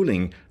automated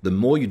tooling, the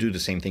more you do the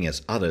same thing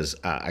as others,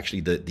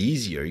 actually the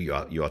easier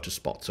you are to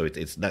spot. So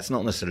that's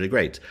not necessarily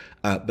great,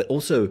 but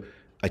also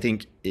I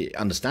think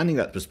understanding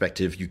that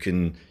perspective, you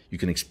can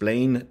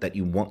explain that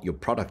you want your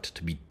product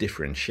to be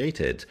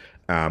differentiated,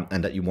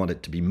 and that you want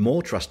it to be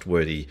more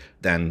trustworthy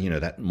than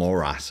that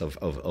morass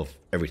of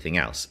everything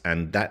else,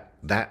 and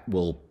that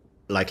will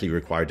likely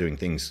require doing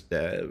things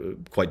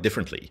quite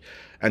differently.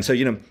 And so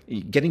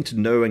getting to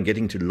know and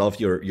getting to love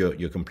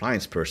your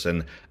compliance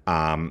person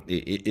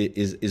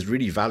is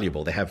really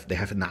valuable. They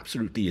have an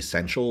absolutely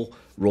essential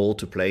role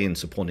to play in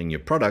supporting your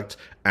product,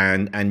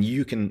 and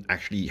you can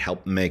actually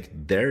help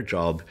make their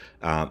job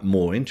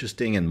more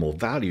interesting and more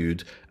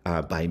valued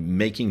by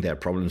making their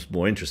problems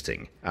more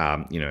interesting.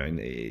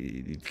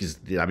 Because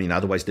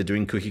otherwise they're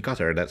doing cookie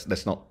cutter.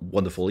 That's not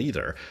wonderful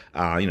either.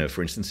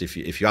 For instance,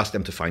 if you ask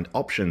them to find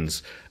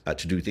options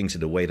to do things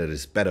in a way that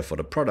is better for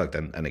the product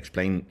and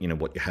explain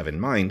what you have in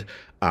mind,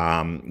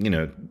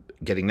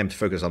 getting them to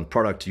focus on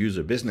product,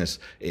 user, business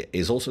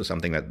is also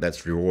something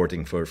that's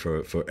rewarding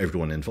for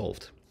everyone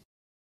involved.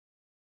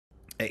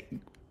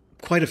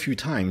 Quite a few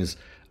times,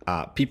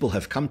 people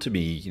have come to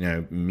me,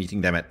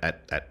 meeting them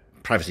at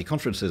privacy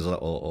conferences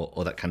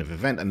or that kind of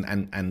event,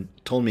 and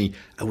told me,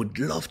 I would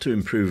love to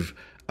improve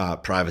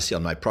privacy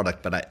on my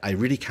product, but I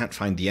really can't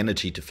find the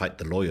energy to fight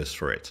the lawyers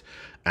for it.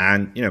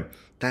 And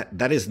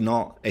that is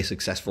not a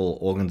successful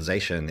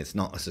organization. It's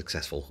not a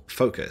successful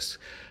focus.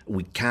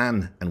 We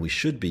can and we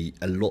should be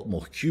a lot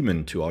more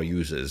human to our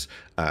users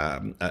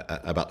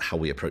about how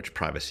we approach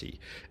privacy.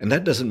 And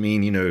that doesn't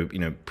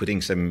mean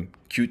putting some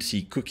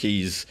cutesy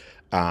cookies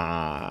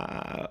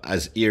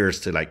as ears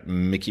to like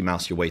Mickey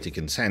Mouse your way to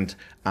consent.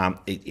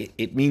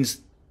 It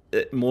means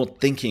more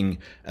thinking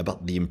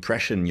about the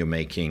impression you're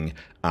making,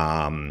 with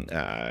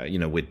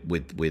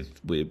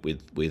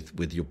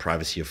your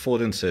privacy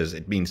affordances.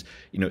 It means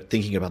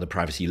thinking about the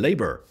privacy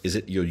labor. Is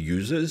it your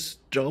user's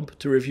job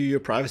to review your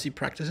privacy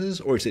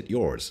practices, or is it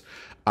yours?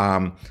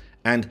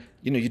 And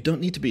you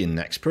don't need to be an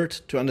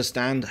expert to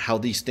understand how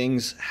these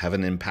things have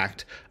an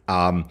impact.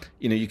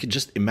 You can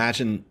just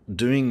imagine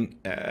doing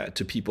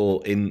to people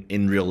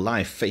in real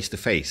life, face to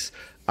face,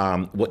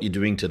 what you're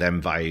doing to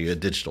them via your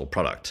digital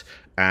product.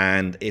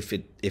 And if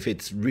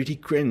it's really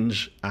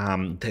cringe,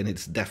 then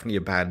it's definitely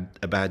a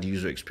bad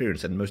user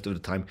experience. And most of the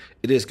time,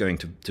 it is going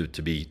to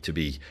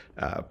be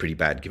pretty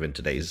bad given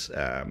today's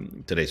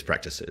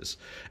practices.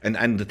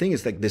 And the thing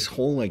is, like, this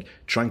whole like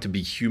trying to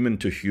be human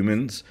to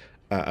humans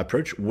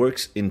approach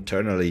works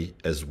internally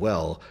as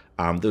well.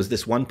 There was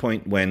this one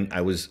point when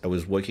I was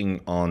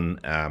working on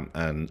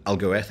an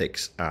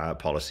algo-ethics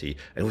policy.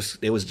 It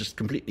was just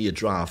completely a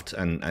draft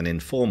and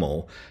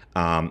informal,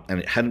 and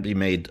it hadn't been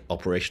made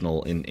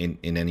operational in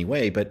any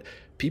way. But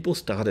people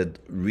started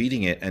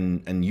reading it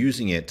and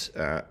using it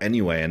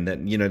anyway, and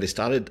then they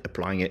started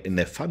applying it in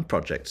their fun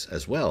projects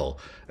as well.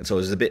 And so I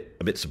was a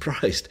bit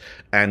surprised.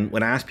 And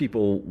when I asked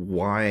people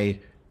why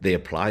they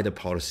applied a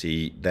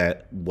policy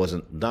that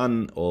wasn't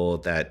done, or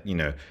that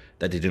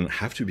that they didn't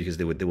have to because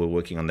they were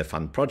working on their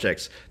fun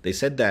projects, they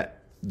said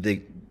that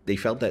they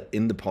felt that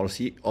in the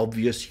policy,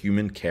 obvious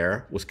human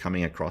care was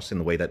coming across in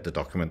the way that the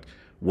document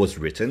was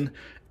written,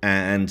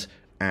 and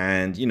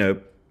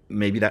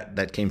maybe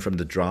that came from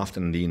the draft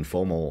and the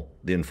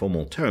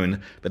informal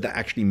tone, but that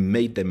actually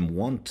made them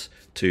want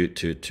to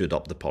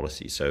adopt the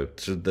policy. So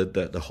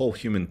the whole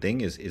human thing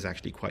is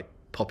actually quite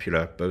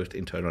popular, both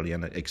internally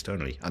and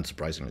externally,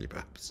 unsurprisingly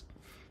perhaps.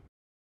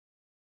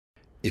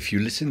 If you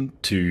listen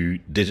to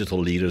digital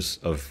leaders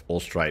of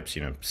all stripes,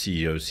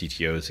 CEOs,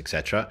 CTOs,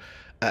 etc.,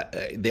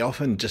 they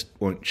often just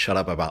won't shut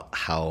up about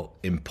how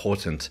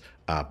important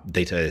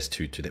data is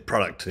to their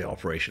product, to their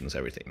operations,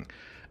 everything.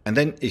 And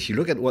then if you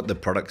look at what the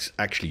products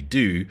actually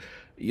do,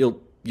 you'll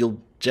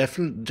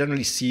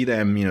generally see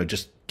them,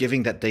 just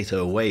giving that data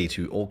away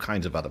to all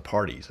kinds of other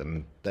parties.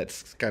 And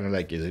that's kind of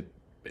like,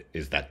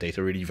 is that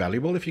data really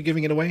valuable if you're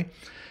giving it away?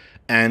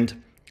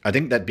 And I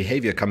think that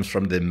behavior comes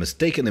from the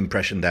mistaken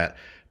impression that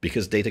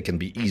because data can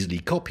be easily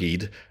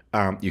copied,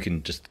 you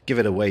can just give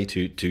it away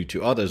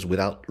to others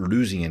without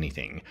losing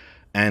anything.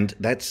 And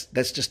that's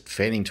just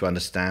failing to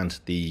understand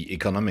the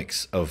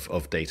economics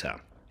of data.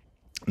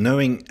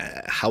 Knowing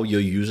how your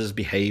users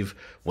behave,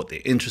 what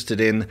they're interested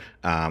in,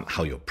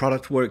 how your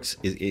product works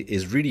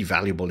is really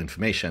valuable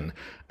information.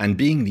 And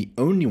being the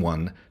only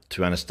one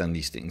to understand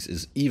these things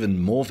is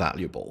even more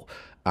valuable.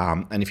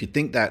 And if you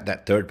think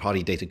that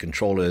third-party data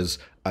controllers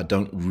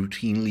don't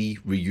routinely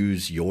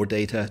reuse your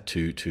data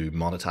to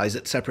monetize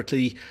it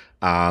separately,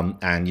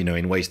 and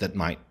in ways that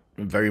might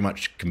very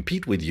much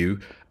compete with you,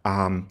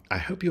 I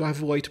hope you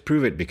have a way to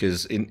prove it,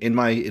 because in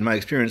my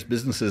experience,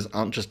 businesses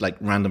aren't just like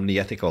randomly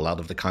ethical out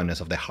of the kindness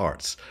of their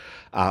hearts.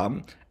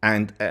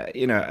 And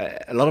you know,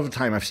 a lot of the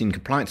time I've seen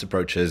compliance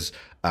approaches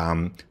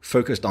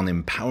focused on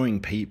empowering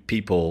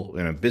people,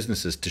 you know,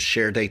 businesses to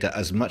share data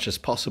as much as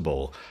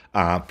possible,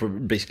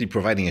 basically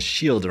providing a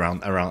shield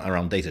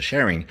around data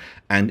sharing.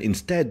 And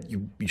instead,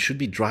 you should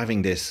be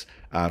driving this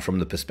from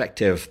the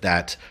perspective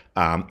that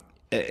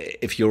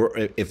if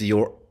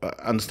your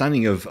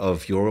understanding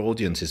of your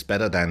audience is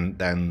better than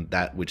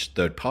that which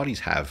third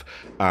parties have,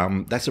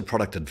 that's a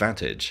product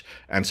advantage.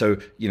 And so,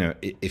 you know,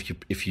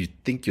 if you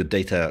think your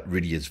data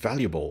really is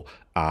valuable,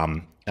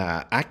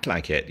 act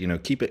like it. You know,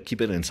 keep it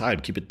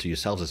inside, keep it to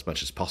yourselves as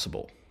much as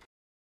possible.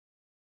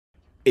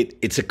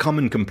 It's a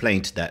common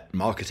complaint that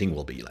marketing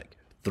will be like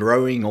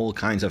throwing all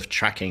kinds of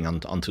tracking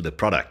onto the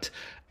product.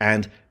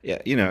 And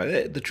yeah, you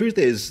know, the truth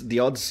is the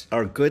odds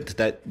are good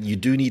that you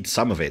do need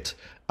some of it.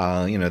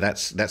 You know,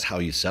 that's how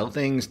you sell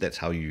things. That's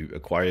how you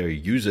acquire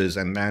users.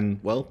 And then,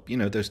 well, you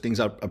know, those things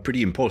are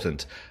pretty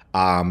important.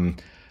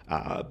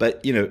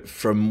 But, you know,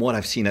 from what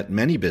I've seen at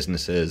many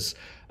businesses,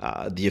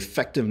 the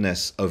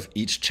effectiveness of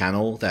each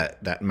channel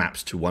that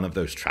maps to one of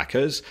those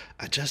trackers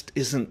just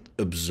isn't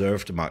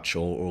observed much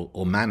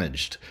or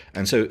managed.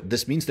 And so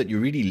this means that you're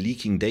really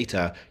leaking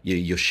data.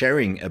 You're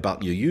sharing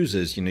about your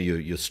users. You know,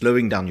 you're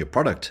slowing down your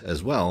product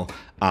as well.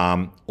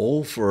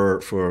 All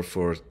for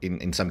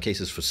in some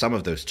cases, for some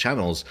of those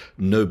channels,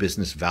 no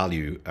business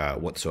value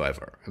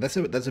whatsoever. And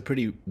that's a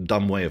pretty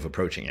dumb way of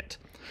approaching it.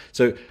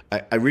 So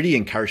I really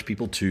encourage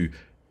people to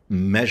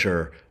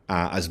measure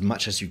as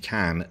much as you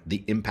can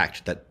the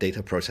impact that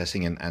data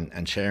processing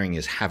and sharing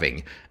is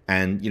having,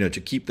 and, you know,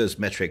 to keep those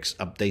metrics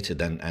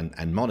updated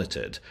and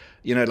monitored.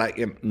 You know,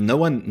 like no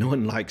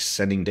one likes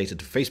sending data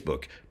to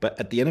Facebook, but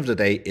at the end of the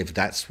day, if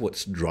that's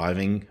what's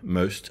driving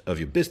most of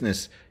your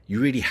business, you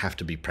really have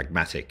to be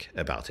pragmatic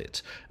about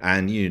it.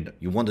 And you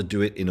want to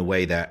do it in a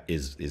way that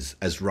is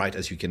as right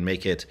as you can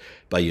make it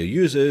by your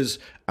users,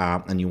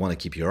 and you want to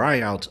keep your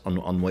eye out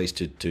on ways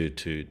to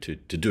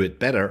do it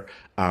better.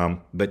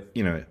 But,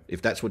 you know,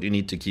 if that's what you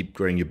need to keep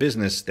growing your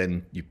business,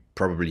 then you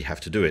probably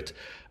have to do it.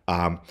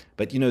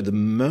 But, you know, the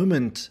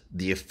moment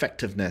the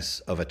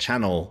effectiveness of a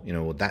channel, you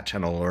know, that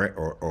channel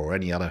or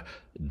any other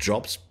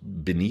drops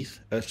beneath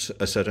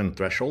a certain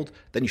threshold,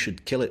 then you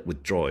should kill it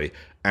with joy.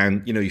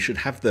 And, you know, you should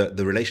have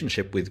the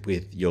relationship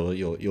with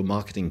your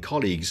marketing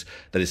colleagues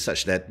that is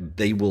such that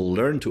they will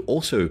learn to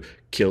also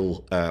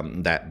kill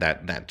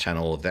that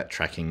channel, that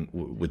tracking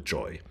with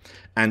joy.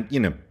 And, you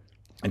know,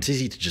 it's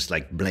easy to just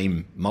like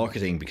blame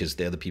marketing because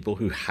they're the people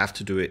who have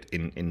to do it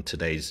in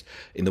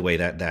the way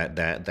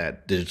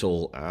that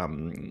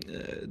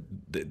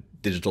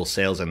digital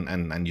sales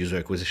and user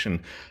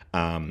acquisition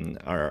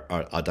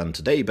are done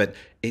today. But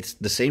it's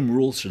the same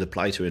rules should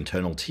apply to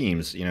internal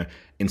teams. You know,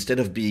 instead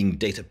of being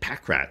data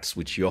pack rats,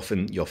 which you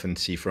often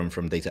see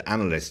from data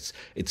analysts,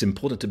 it's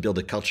important to build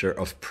a culture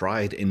of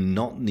pride in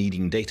not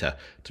needing data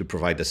to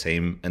provide the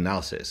same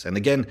analysis. And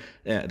again,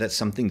 that's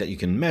something that you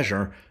can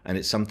measure, and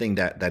it's something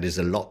that is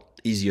a lot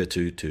easier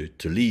to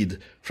lead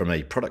from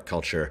a product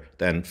culture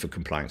than for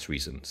compliance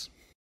reasons.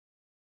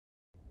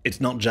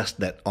 It's not just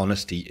that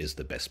honesty is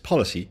the best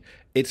policy,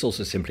 it's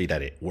also simply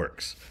that it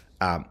works.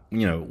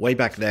 You know, way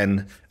back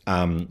then,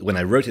 when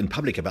I wrote in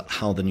public about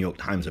how the New York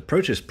Times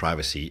approaches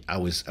privacy, I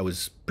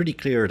was pretty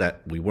clear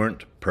that we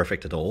weren't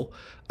perfect at all.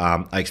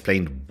 I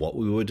explained what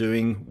we were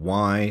doing,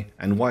 why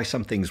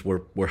some things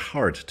were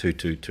hard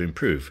to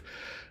improve.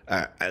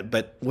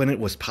 But when it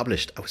was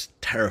published, I was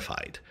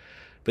terrified.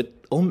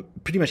 But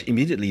pretty much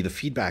immediately, the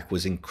feedback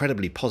was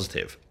incredibly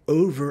positive.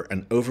 Over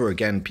and over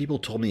again, people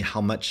told me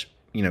how much,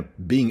 you know,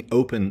 being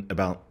open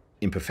about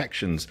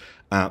imperfections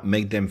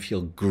made them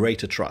feel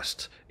greater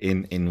trust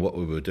in what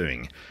we were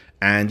doing.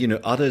 And, you know,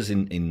 others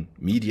in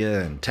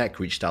media and tech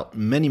reached out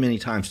many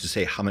times to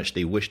say how much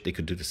they wished they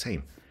could do the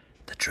same.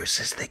 The truth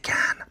is they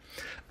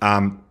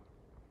can.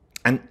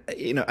 And,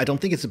 you know, I don't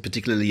think it's a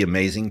particularly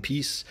amazing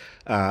piece,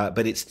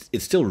 but it's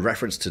still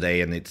referenced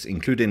today, and it's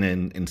included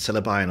in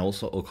syllabi and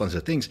also all kinds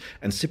of things.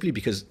 And simply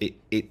because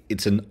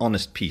it's an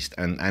honest piece,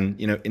 and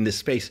you know, in this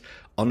space,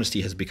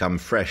 honesty has become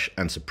fresh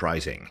and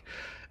surprising.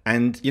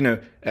 And, you know,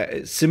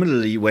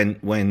 similarly,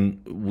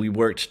 when we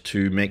worked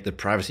to make the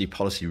privacy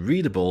policy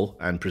readable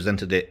and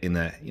presented it in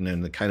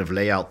in the kind of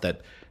layout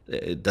that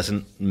it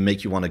doesn't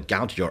make you want to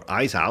gouge your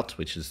eyes out,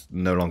 which is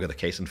no longer the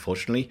case,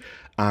 unfortunately.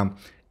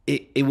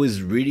 It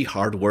was really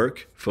hard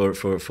work for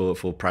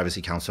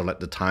Privacy Council at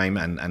the time,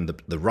 and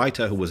the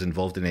writer who was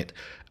involved in it,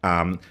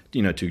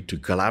 you know, to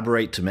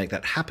collaborate to make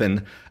that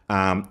happen.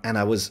 And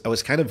I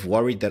was kind of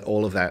worried that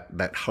all of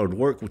that hard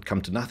work would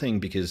come to nothing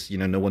because, you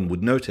know, no one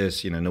would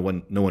notice. You know,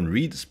 no one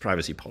reads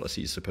privacy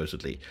policies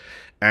supposedly,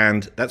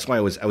 and that's why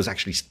I was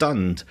actually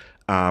stunned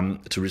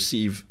to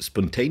receive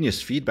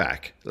spontaneous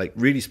feedback, like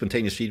really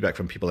spontaneous feedback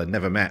from people I'd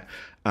never met,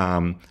 you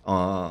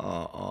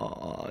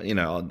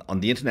know, on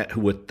the internet,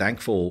 who were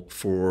thankful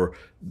for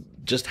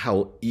just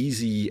how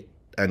easy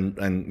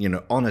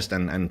and honest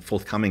and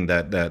forthcoming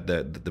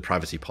the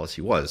privacy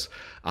policy was.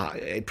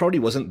 It probably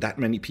wasn't that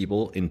many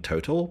people in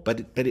total,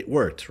 but it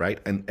worked, right?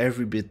 And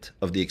every bit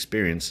of the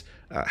experience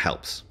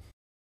helps.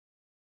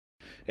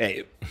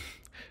 Hey,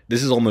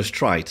 this is almost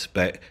trite,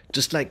 but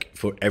just like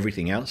for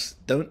everything else,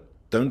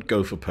 don't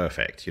go for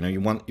perfect.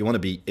 You want to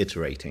be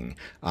iterating.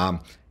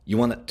 You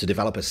want to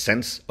develop a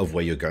sense of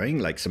where you're going,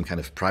 like some kind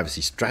of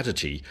privacy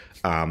strategy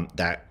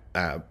that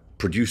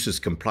produces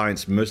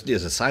compliance mostly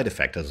as a side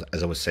effect, as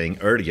I was saying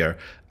earlier,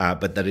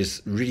 but that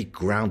is really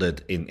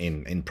grounded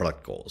in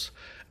product goals.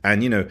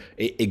 And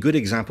a good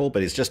example,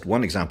 but it's just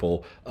one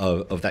example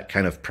of that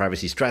kind of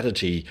privacy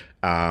strategy.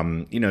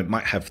 It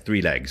might have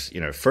three legs.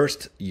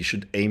 First, you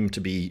should aim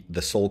to be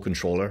the sole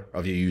controller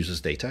of your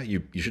users' data.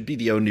 You should be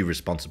the only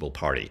responsible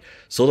party,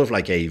 sort of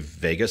like a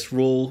Vegas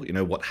rule.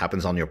 What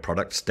happens on your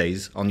product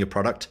stays on your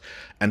product,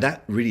 and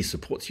that really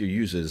supports your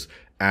users.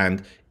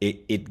 And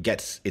it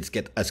gets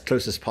as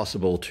close as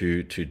possible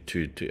to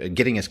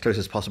getting as close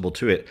as possible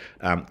to it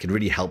can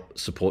really help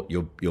support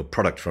your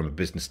product from a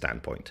business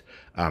standpoint.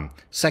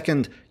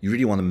 Second, you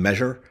really want to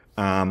measure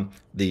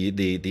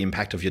the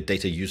impact of your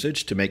data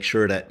usage to make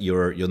sure that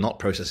you're not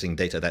processing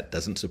data that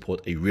doesn't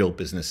support a real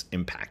business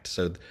impact.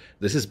 So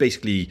this is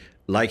basically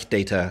like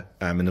data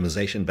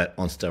minimization, but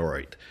on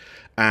steroid.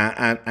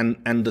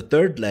 And the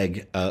third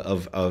leg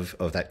of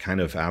that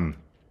kind of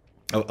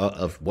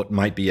what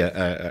might be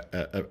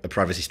a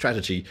privacy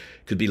strategy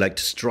could be like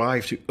to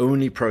strive to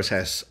only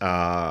process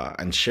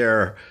and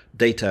share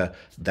data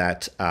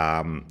that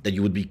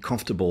you would be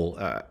comfortable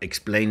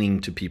explaining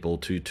to people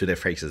to their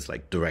faces,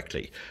 like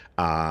directly,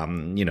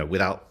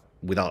 without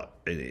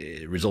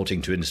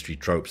resorting to industry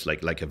tropes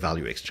like a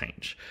value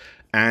exchange.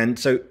 And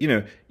so,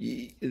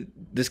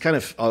 this kind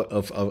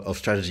of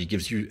strategy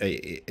gives you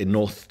a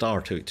North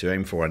Star to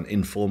aim for and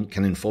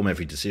can inform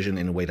every decision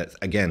in a way that's,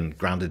 again,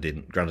 grounded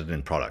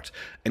in product.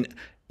 And,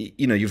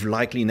 you've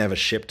likely never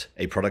shipped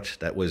a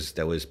product that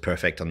was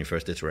perfect on your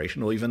first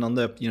iteration or even on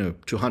the,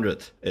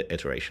 200th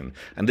iteration.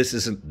 And this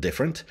isn't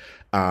different.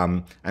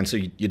 And so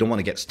you don't want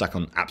to get stuck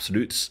on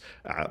absolutes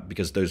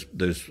because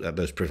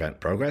those prevent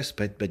progress,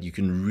 but you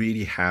can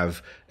really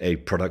have a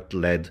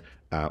product-led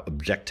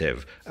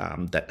objective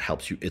that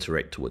helps you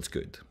iterate towards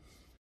good.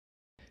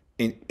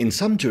 In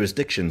some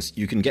jurisdictions,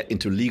 you can get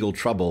into legal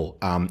trouble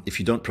if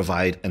you don't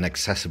provide an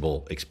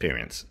accessible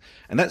experience.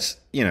 And that's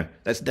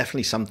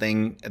definitely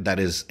something that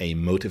is a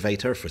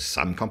motivator for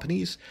some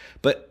companies.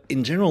 But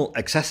in general,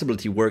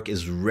 accessibility work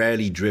is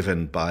rarely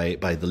driven by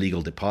the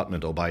legal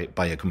department or by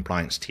a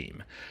compliance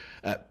team.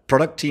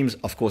 Product teams,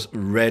 of course,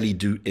 rarely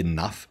do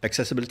enough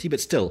accessibility, but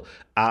still,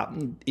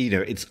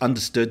 it's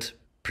understood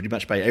pretty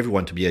much by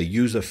everyone to be a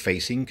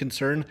user-facing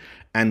concern,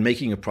 and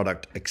making a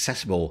product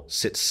accessible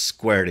sits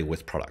squarely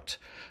with product.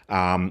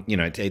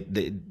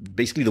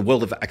 Basically, the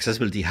world of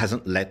accessibility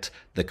hasn't let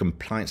the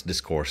compliance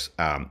discourse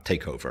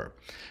take over.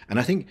 And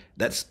I think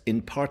that's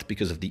in part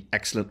because of the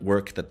excellent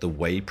work that the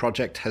Way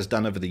project has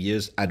done over the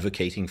years,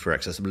 advocating for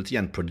accessibility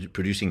and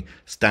producing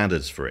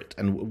standards for it.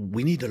 And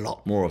we need a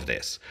lot more of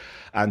this.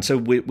 And so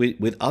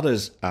with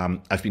others,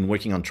 I've been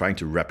working on trying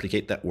to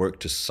replicate that work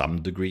to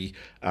some degree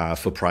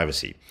for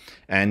privacy.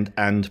 And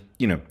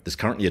there's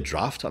currently a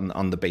draft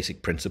on the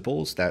basic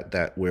principles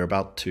that we're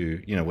about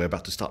to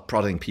start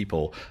prodding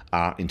people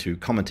into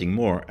commenting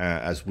more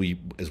as we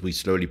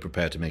slowly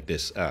prepare to make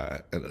this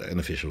an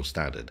official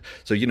standard.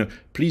 So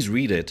please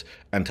read it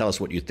and tell us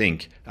what you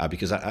think,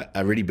 because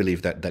I really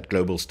believe that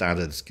global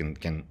standards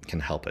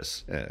can help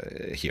us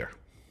here.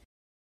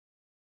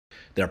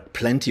 There are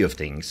plenty of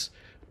things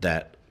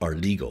that are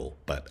legal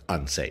but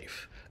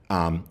unsafe.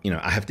 I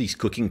have these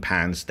cooking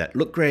pans that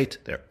look great.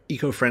 They're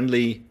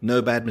eco-friendly,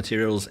 no bad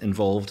materials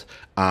involved,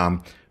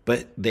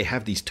 but they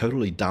have these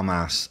totally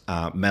dumbass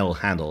metal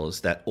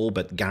handles that all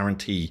but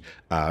guarantee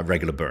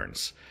regular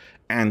burns.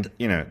 And,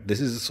 this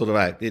is sort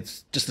of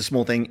it's just a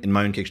small thing in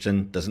my own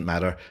kitchen, doesn't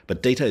matter,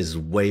 but data is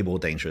way more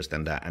dangerous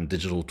than that, and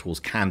digital tools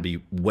can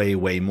be way,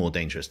 way more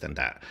dangerous than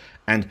that.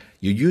 And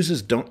your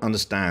users don't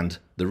understand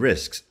the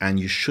risks, and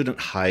you shouldn't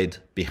hide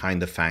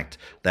behind the fact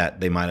that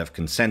they might have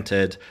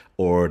consented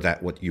or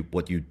that what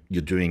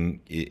you're doing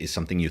is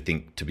something you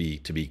think to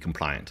be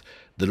compliant.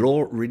 The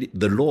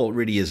law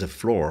really is a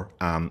floor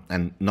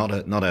and not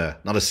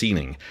a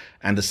ceiling,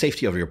 and the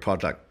safety of your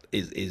product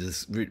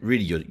is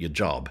really your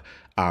job.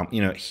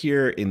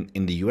 Here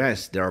in the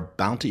US, there are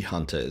bounty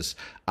hunters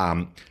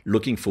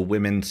looking for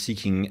women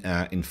seeking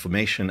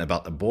information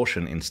about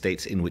abortion in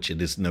states in which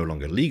it is no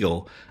longer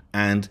legal,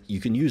 and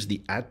you can use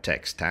the ad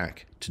tech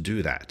stack to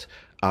do that.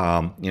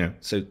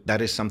 So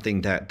that is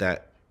something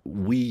that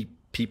we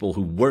people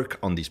who work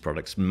on these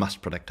products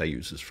must protect our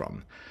users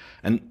from.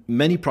 And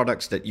many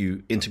products that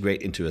you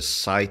integrate into a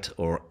site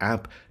or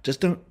app just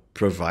don't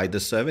provide the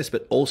service,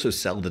 but also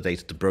sell the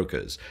data to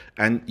brokers.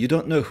 And you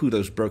don't know who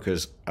those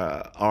brokers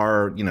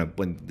are,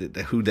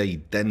 who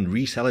they then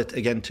resell it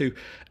again to.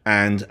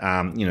 And,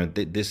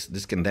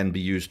 this can then be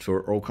used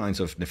for all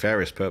kinds of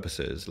nefarious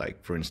purposes,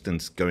 like, for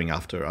instance, going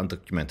after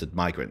undocumented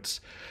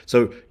migrants.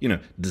 So,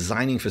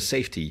 designing for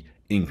safety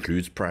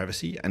includes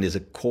privacy and is a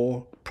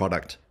core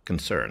product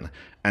concern.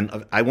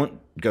 And I won't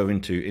go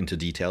into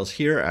details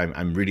here.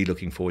 I'm really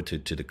looking forward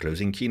to the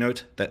closing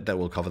keynote that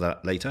will cover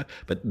that later.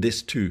 But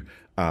this too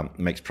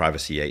makes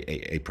privacy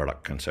a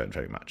product concern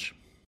very much.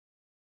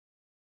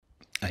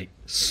 I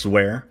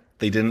swear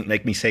they didn't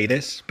make me say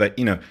this, but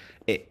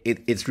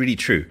it's really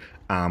true.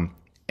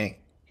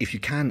 If you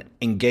can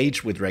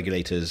engage with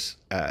regulators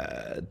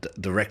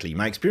directly,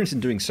 my experience in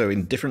doing so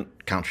in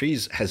different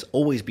countries has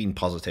always been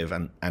positive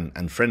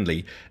and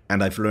friendly,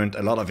 and I've learned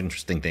a lot of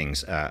interesting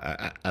things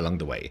along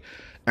the way.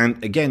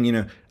 And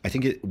again, I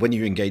think when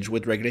you engage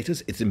with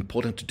regulators, it's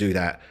important to do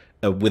that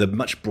with a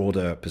much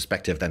broader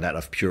perspective than that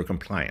of pure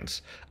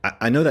compliance.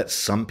 I know that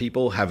some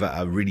people have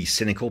a really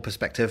cynical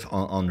perspective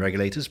on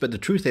regulators, but the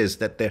truth is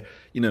that they're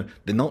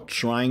not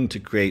trying to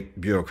create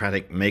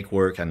bureaucratic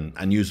make-work and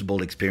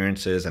unusable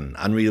experiences and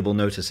unreadable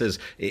notices.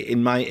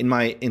 In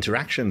my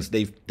interactions,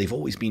 they've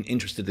always been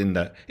interested in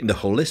the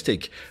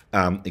holistic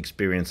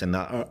experience and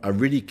are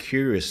really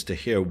curious to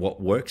hear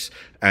what works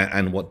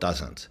and what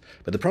doesn't.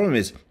 But the problem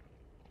is,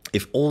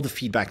 if all the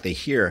feedback they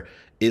hear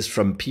is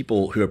from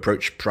people who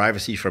approach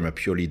privacy from a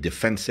purely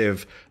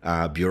defensive,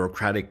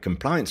 bureaucratic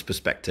compliance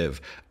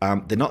perspective,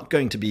 they're not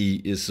going to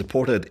be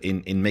supported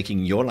in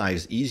making your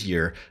lives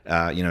easier.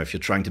 If you're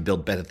trying to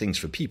build better things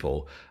for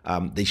people,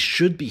 they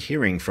should be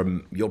hearing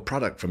from your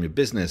product, from your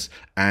business,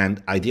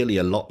 and ideally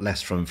a lot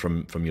less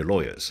from your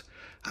lawyers.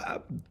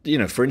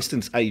 For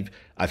instance,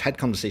 I've had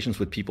conversations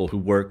with people who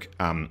work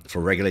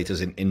for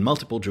regulators in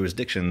multiple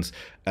jurisdictions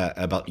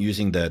about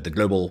using the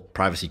Global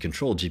Privacy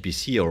Control,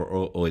 GPC,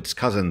 or its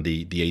cousin,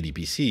 the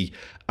ADPC,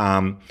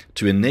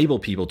 to enable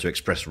people to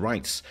express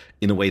rights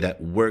in a way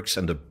that works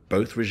under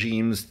both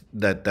regimes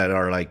that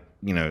are like,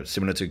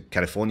 similar to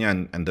California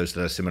and those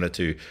that are similar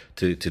to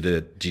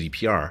the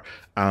GDPR.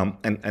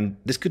 And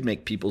this could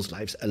make people's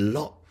lives a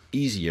lot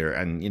easier,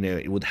 and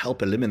it would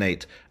help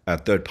eliminate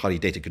third-party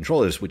data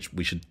controllers, which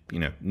we should,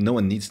 no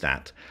one needs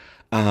that.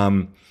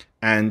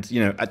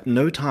 At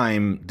no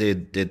time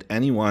did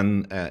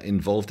anyone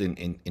involved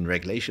in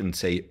regulation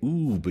say,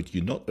 "Ooh, but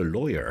you're not a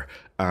lawyer."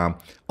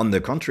 On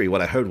the contrary,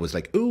 what I heard was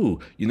like, "Ooh,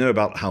 you know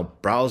about how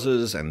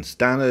browsers and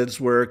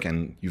standards work,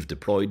 and you've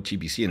deployed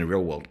GPC in a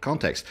real-world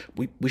context.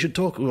 We should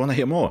talk. We want to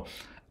hear more."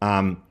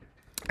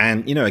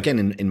 And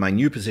again, in my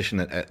new position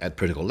at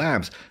Protocol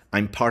Labs,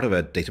 I'm part of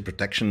a data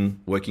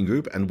protection working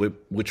group, and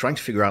we're trying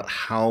to figure out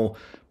how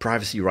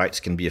privacy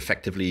rights can be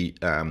effectively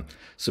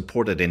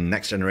supported in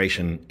next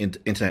generation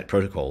internet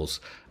protocols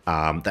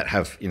that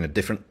have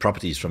different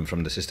properties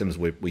from the systems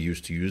we're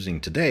used to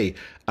using today.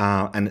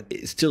 And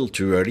it's still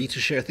too early to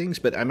share things,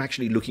 but I'm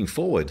actually looking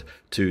forward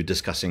to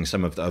discussing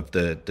some of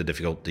the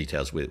difficult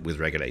details with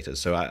regulators.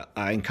 So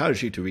I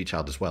encourage you to reach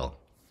out as well.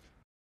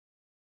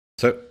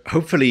 So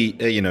hopefully,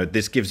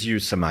 this gives you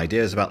some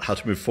ideas about how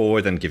to move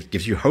forward and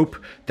gives you hope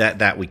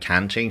that we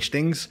can change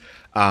things.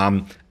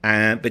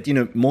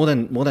 But more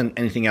than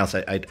anything else,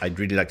 I'd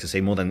really like to say,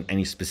 more than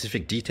any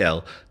specific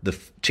detail,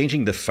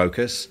 changing the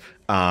focus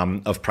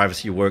of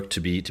privacy work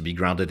to be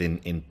grounded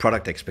in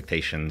product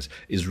expectations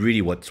is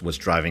really what's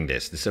driving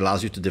this. This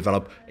allows you to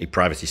develop a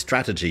privacy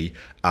strategy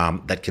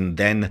that can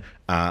then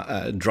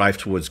drive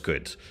towards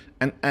good.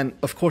 And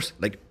of course,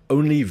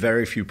 only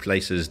very few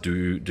places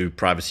do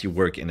privacy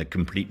work in a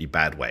completely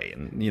bad way,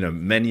 and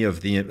many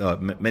of the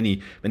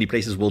many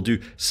places will do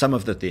some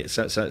of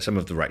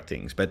the right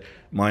things. But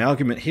my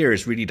argument here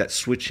is really that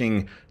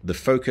switching the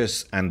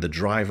focus and the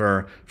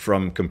driver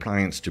from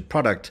compliance to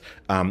product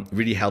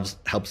really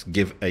helps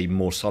give a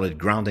more solid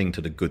grounding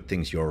to the good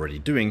things you're already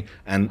doing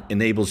and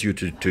enables you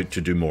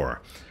to do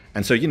more.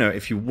 And so,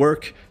 if you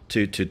work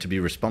to be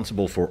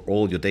responsible for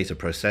all your data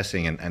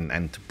processing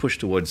and to push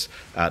towards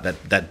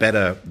that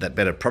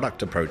better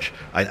product approach,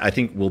 I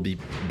think we'll be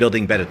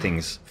building better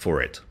things for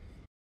it.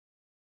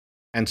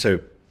 And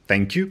so,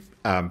 thank you.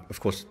 Of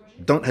course,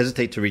 don't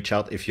hesitate to reach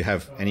out if you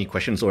have any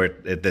questions or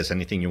if there's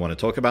anything you want to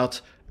talk about.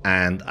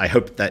 And I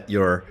hope that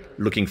you're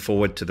looking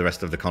forward to the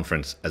rest of the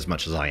conference as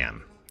much as I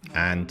am.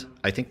 And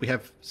I think we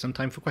have some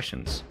time for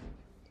questions.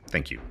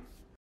 Thank you.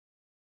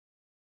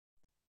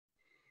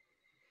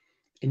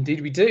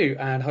 Indeed, we do,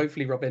 and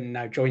hopefully Robin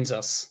now joins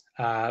us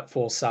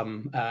for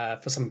some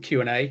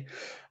Q&A.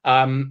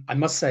 I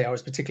must say I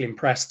was particularly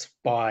impressed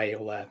by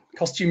all the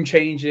costume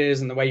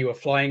changes and the way you were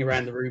flying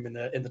around the room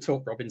in the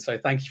talk, Robin. So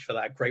thank you for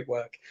that. Great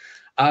work.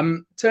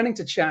 Turning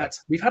to chat,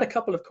 we've had a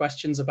couple of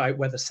questions about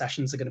whether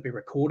sessions are going to be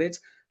recorded.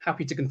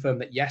 Happy to confirm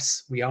that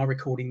yes, we are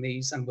recording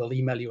these, and we'll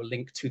email you a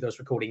link to those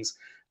recordings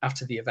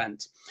after the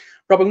event.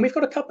 Robin, we've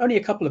got only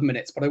a couple of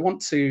minutes, but I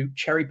want to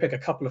cherry pick a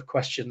couple of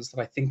questions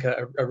that I think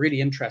are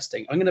really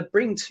interesting. I'm going to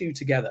bring two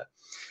together.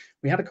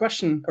 We had a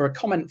question or a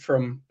comment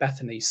from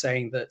Bethany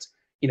saying that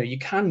you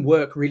can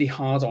work really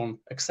hard on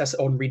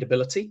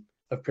readability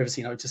of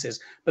privacy notices,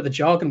 but the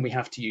jargon we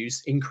have to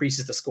use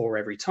increases the score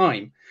every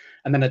time.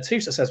 And then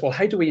Atusa says, well,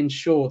 how do we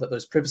ensure that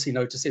those privacy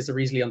notices are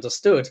easily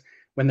understood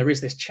when there is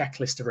this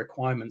checklist of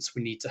requirements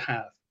we need to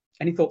have?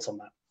 Any thoughts on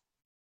that?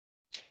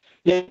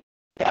 Yeah,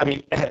 I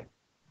mean,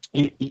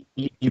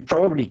 you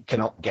probably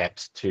cannot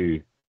get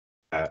to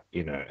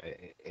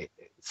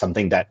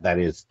something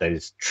that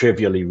is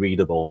trivially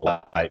readable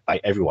by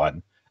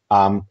everyone.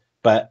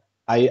 But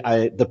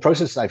the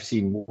process I've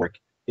seen work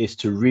is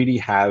to really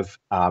have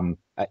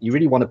you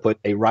really want to put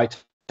a writer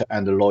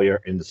and a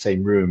lawyer in the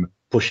same room,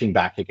 pushing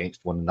back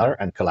against one another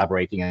and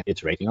collaborating and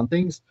iterating on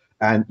things.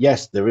 And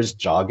yes, there is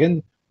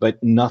jargon,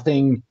 but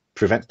nothing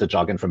prevents the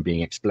jargon from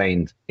being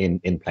explained in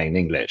plain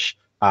English.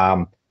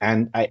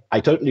 And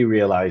I totally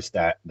realize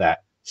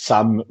that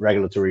some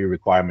regulatory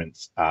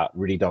requirements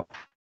really don't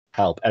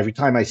help. Every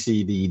time I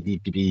see the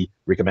DPP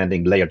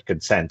recommending layered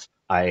consent,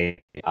 I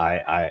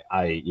get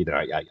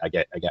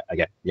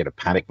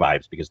panic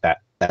vibes, because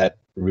that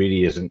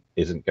really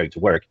isn't going to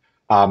work.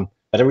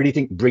 But I really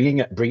think bringing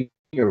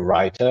a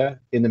writer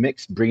in the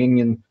mix, bringing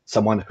in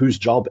someone whose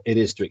job it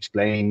is to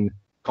explain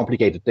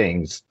complicated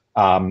things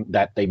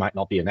that they might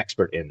not be an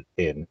expert in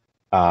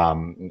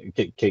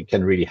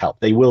can really help.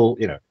 They will,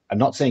 I'm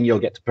not saying you'll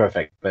get to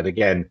perfect, but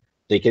again,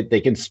 they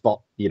can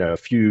spot a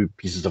few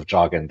pieces of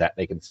jargon that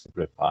they can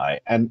simplify,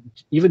 and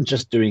even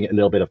just doing a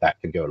little bit of that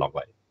can go a long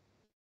way.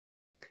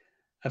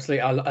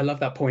 Absolutely, I love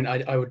that point.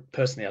 I would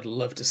personally, I'd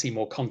love to see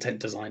more content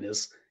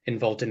designers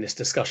involved in this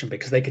discussion,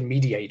 because they can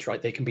mediate,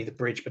 right? They can be the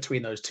bridge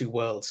between those two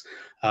worlds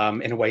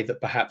in a way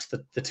that perhaps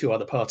the two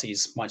other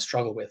parties might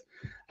struggle with.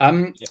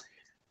 Yeah.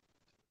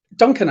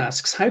 Duncan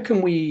asks, how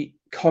can we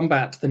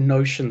combat the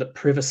notion that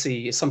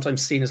privacy is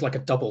sometimes seen as like a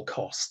double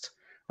cost,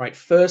 right?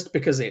 First,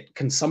 because it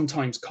can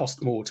sometimes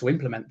cost more to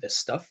implement this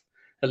stuff,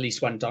 at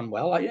least when done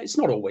well. It's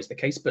not always the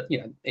case, but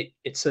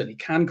it certainly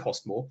can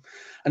cost more.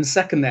 And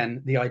second,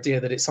 then the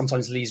idea that it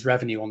sometimes leaves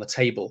revenue on the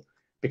table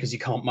because you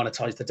can't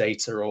monetize the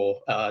data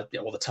or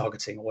the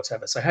targeting or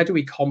whatever. So how do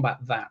we combat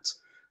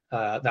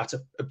that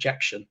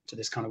objection to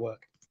this kind of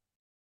work?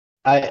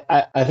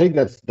 I think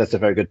that's a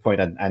very good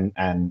point,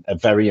 and a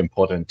very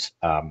important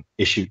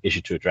issue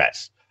to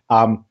address.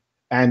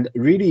 And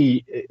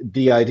really,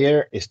 the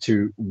idea is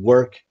to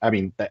work. I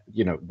mean,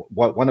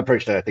 one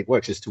approach that I think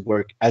works is to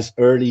work as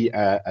early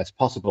as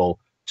possible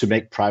to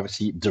make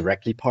privacy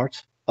directly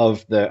part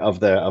of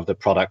the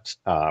product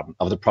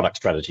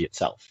strategy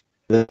itself.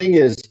 The thing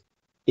is,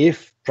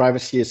 if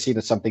privacy is seen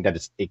as something that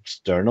is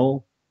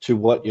external to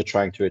what you're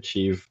trying to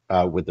achieve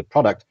with the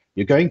product,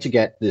 you're going to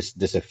get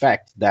this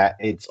effect that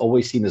it's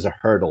always seen as a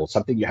hurdle,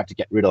 something you have to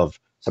get rid of,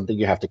 something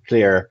you have to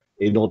clear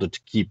in order to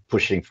keep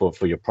pushing for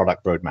your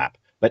product roadmap.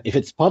 But if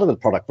it's part of the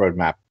product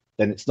roadmap,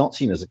 then it's not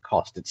seen as a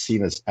cost. It's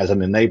seen as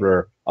an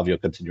enabler of your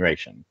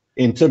continuation.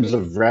 In terms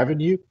of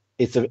revenue,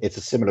 it's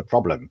a similar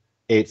problem.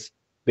 It's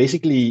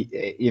basically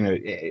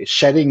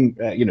sharing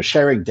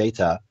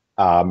data.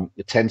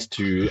 It tends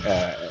to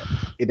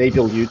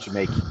enable you to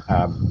make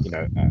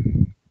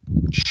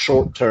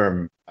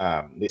short-term.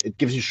 It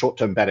gives you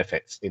short-term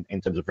benefits in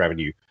terms of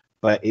revenue,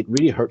 but it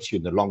really hurts you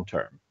in the long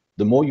term.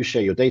 The more you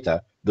share your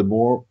data, the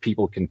more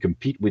people can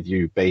compete with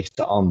you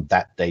based on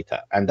that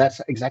data, and that's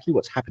exactly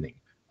what's happening.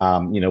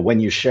 When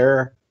you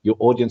share your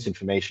audience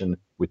information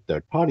with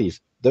third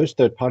parties, those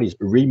third parties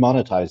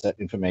remonetize that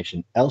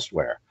information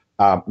elsewhere.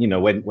 When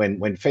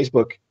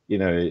Facebook,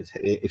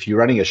 if you're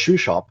running a shoe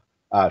shop,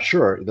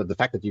 sure, the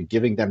fact that you're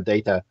giving them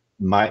data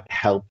might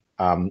help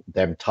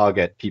them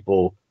target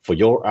people for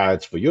your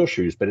ads for your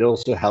shoes, but it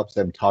also helps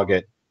them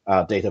target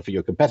data for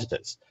your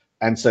competitors.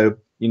 And so,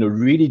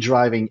 really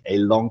driving a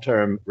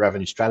long-term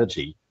revenue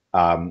strategy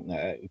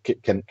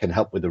can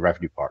help with the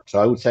revenue part.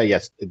 So I would say,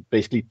 yes,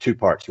 basically two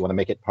parts. You want to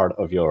make it part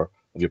of your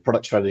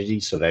product strategy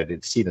so that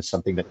it's seen as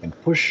something that can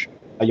push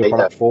your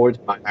product forward,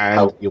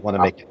 and you want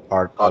to make it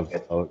part of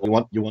you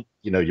want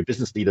your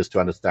business leaders to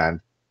understand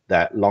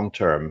that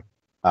long-term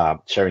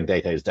sharing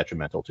data is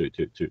detrimental to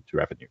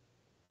revenue.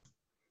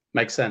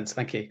 Makes sense.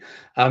 Thank you.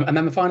 And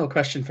then the final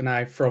question for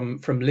now from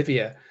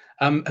Livia.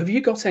 Have you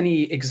got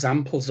any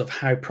examples of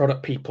how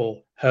product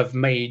people have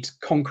made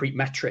concrete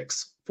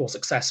metrics for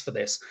success for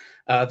this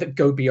that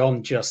go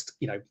beyond just,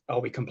 are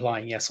we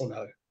complying, yes or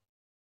no?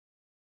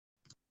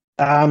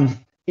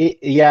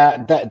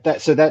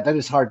 That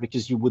is hard,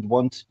 because you would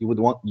want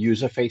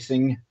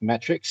user-facing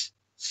metrics.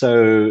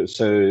 Those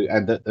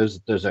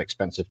are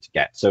expensive to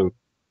get. So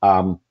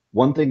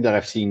one thing that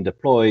I've seen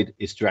deployed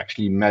is to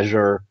actually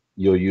measure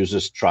your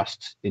users'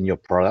 trust in your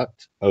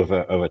product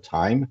over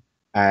time.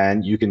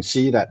 And you can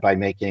see that by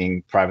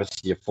making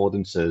privacy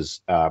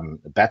affordances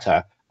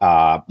better,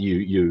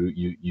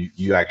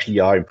 you actually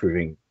are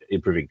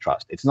improving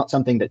trust. It's not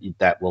something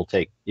that will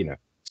take,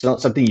 it's not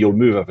something you'll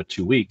move over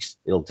 2 weeks.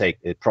 It'll take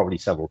probably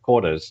several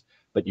quarters,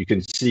 but you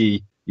can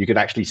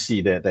actually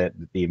see the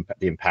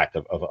impact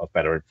of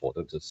better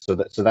affordances. So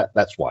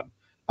that's one.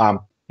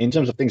 In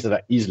terms of things that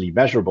are easily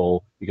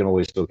measurable, you can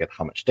always look at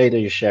how much data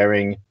you're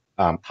sharing,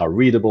 how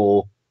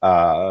readable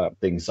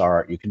things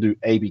are. You can do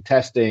A/B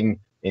testing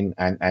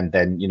and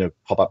then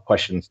pop up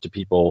questions to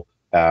people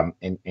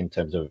in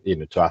terms of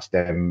to ask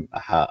them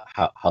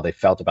how they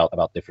felt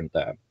about different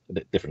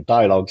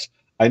dialogues.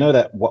 I know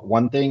that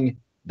one thing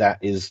that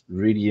is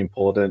really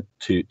important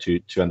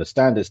to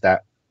understand is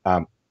that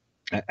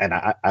and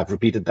I've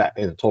repeated that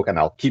in the talk, and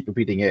I'll keep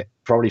repeating it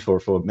probably for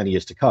many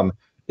years to come,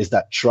 is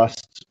that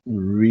trust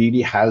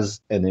really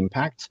has an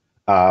impact.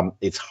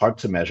 It's hard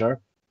to measure,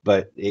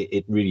 but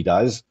it really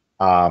does.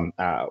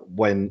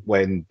 When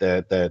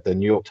the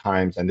New York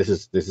Times, and this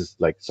is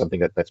like something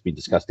that's been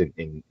discussed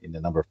in a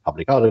number of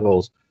public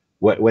articles,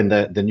 when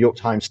the New York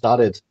Times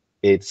started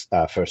its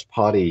first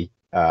party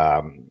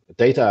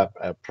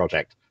data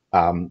project,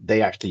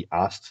 they actually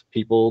asked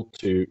people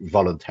to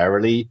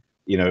voluntarily,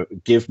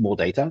 give more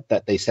data.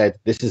 That they said,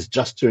 this is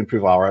just to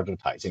improve our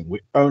advertising.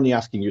 We're only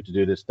asking you to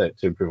do this to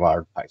improve our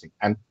advertising.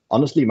 And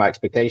honestly, my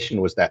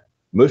expectation was that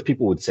most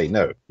people would say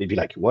no. They'd be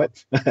like,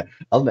 what?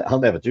 I'll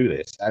never do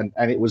this. And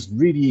it was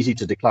really easy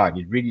to decline.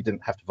 You really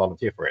didn't have to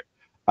volunteer for it.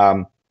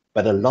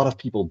 But a lot of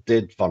people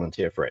did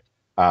volunteer for it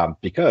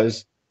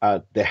because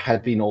there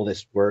had been all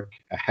this work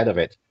ahead of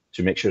it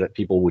to make sure that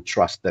people would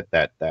trust that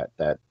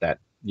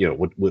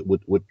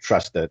would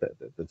trust the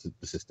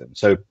system.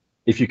 So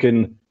if you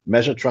can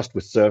measure trust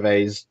with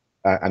surveys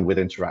and with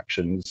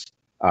interactions,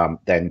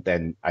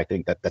 then I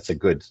think that's a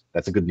good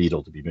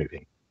needle to be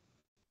moving.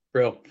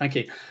 Real, thank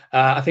you.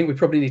 I think we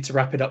probably need to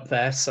wrap it up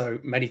there. So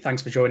many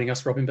thanks for joining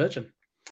us, Robin Berjon.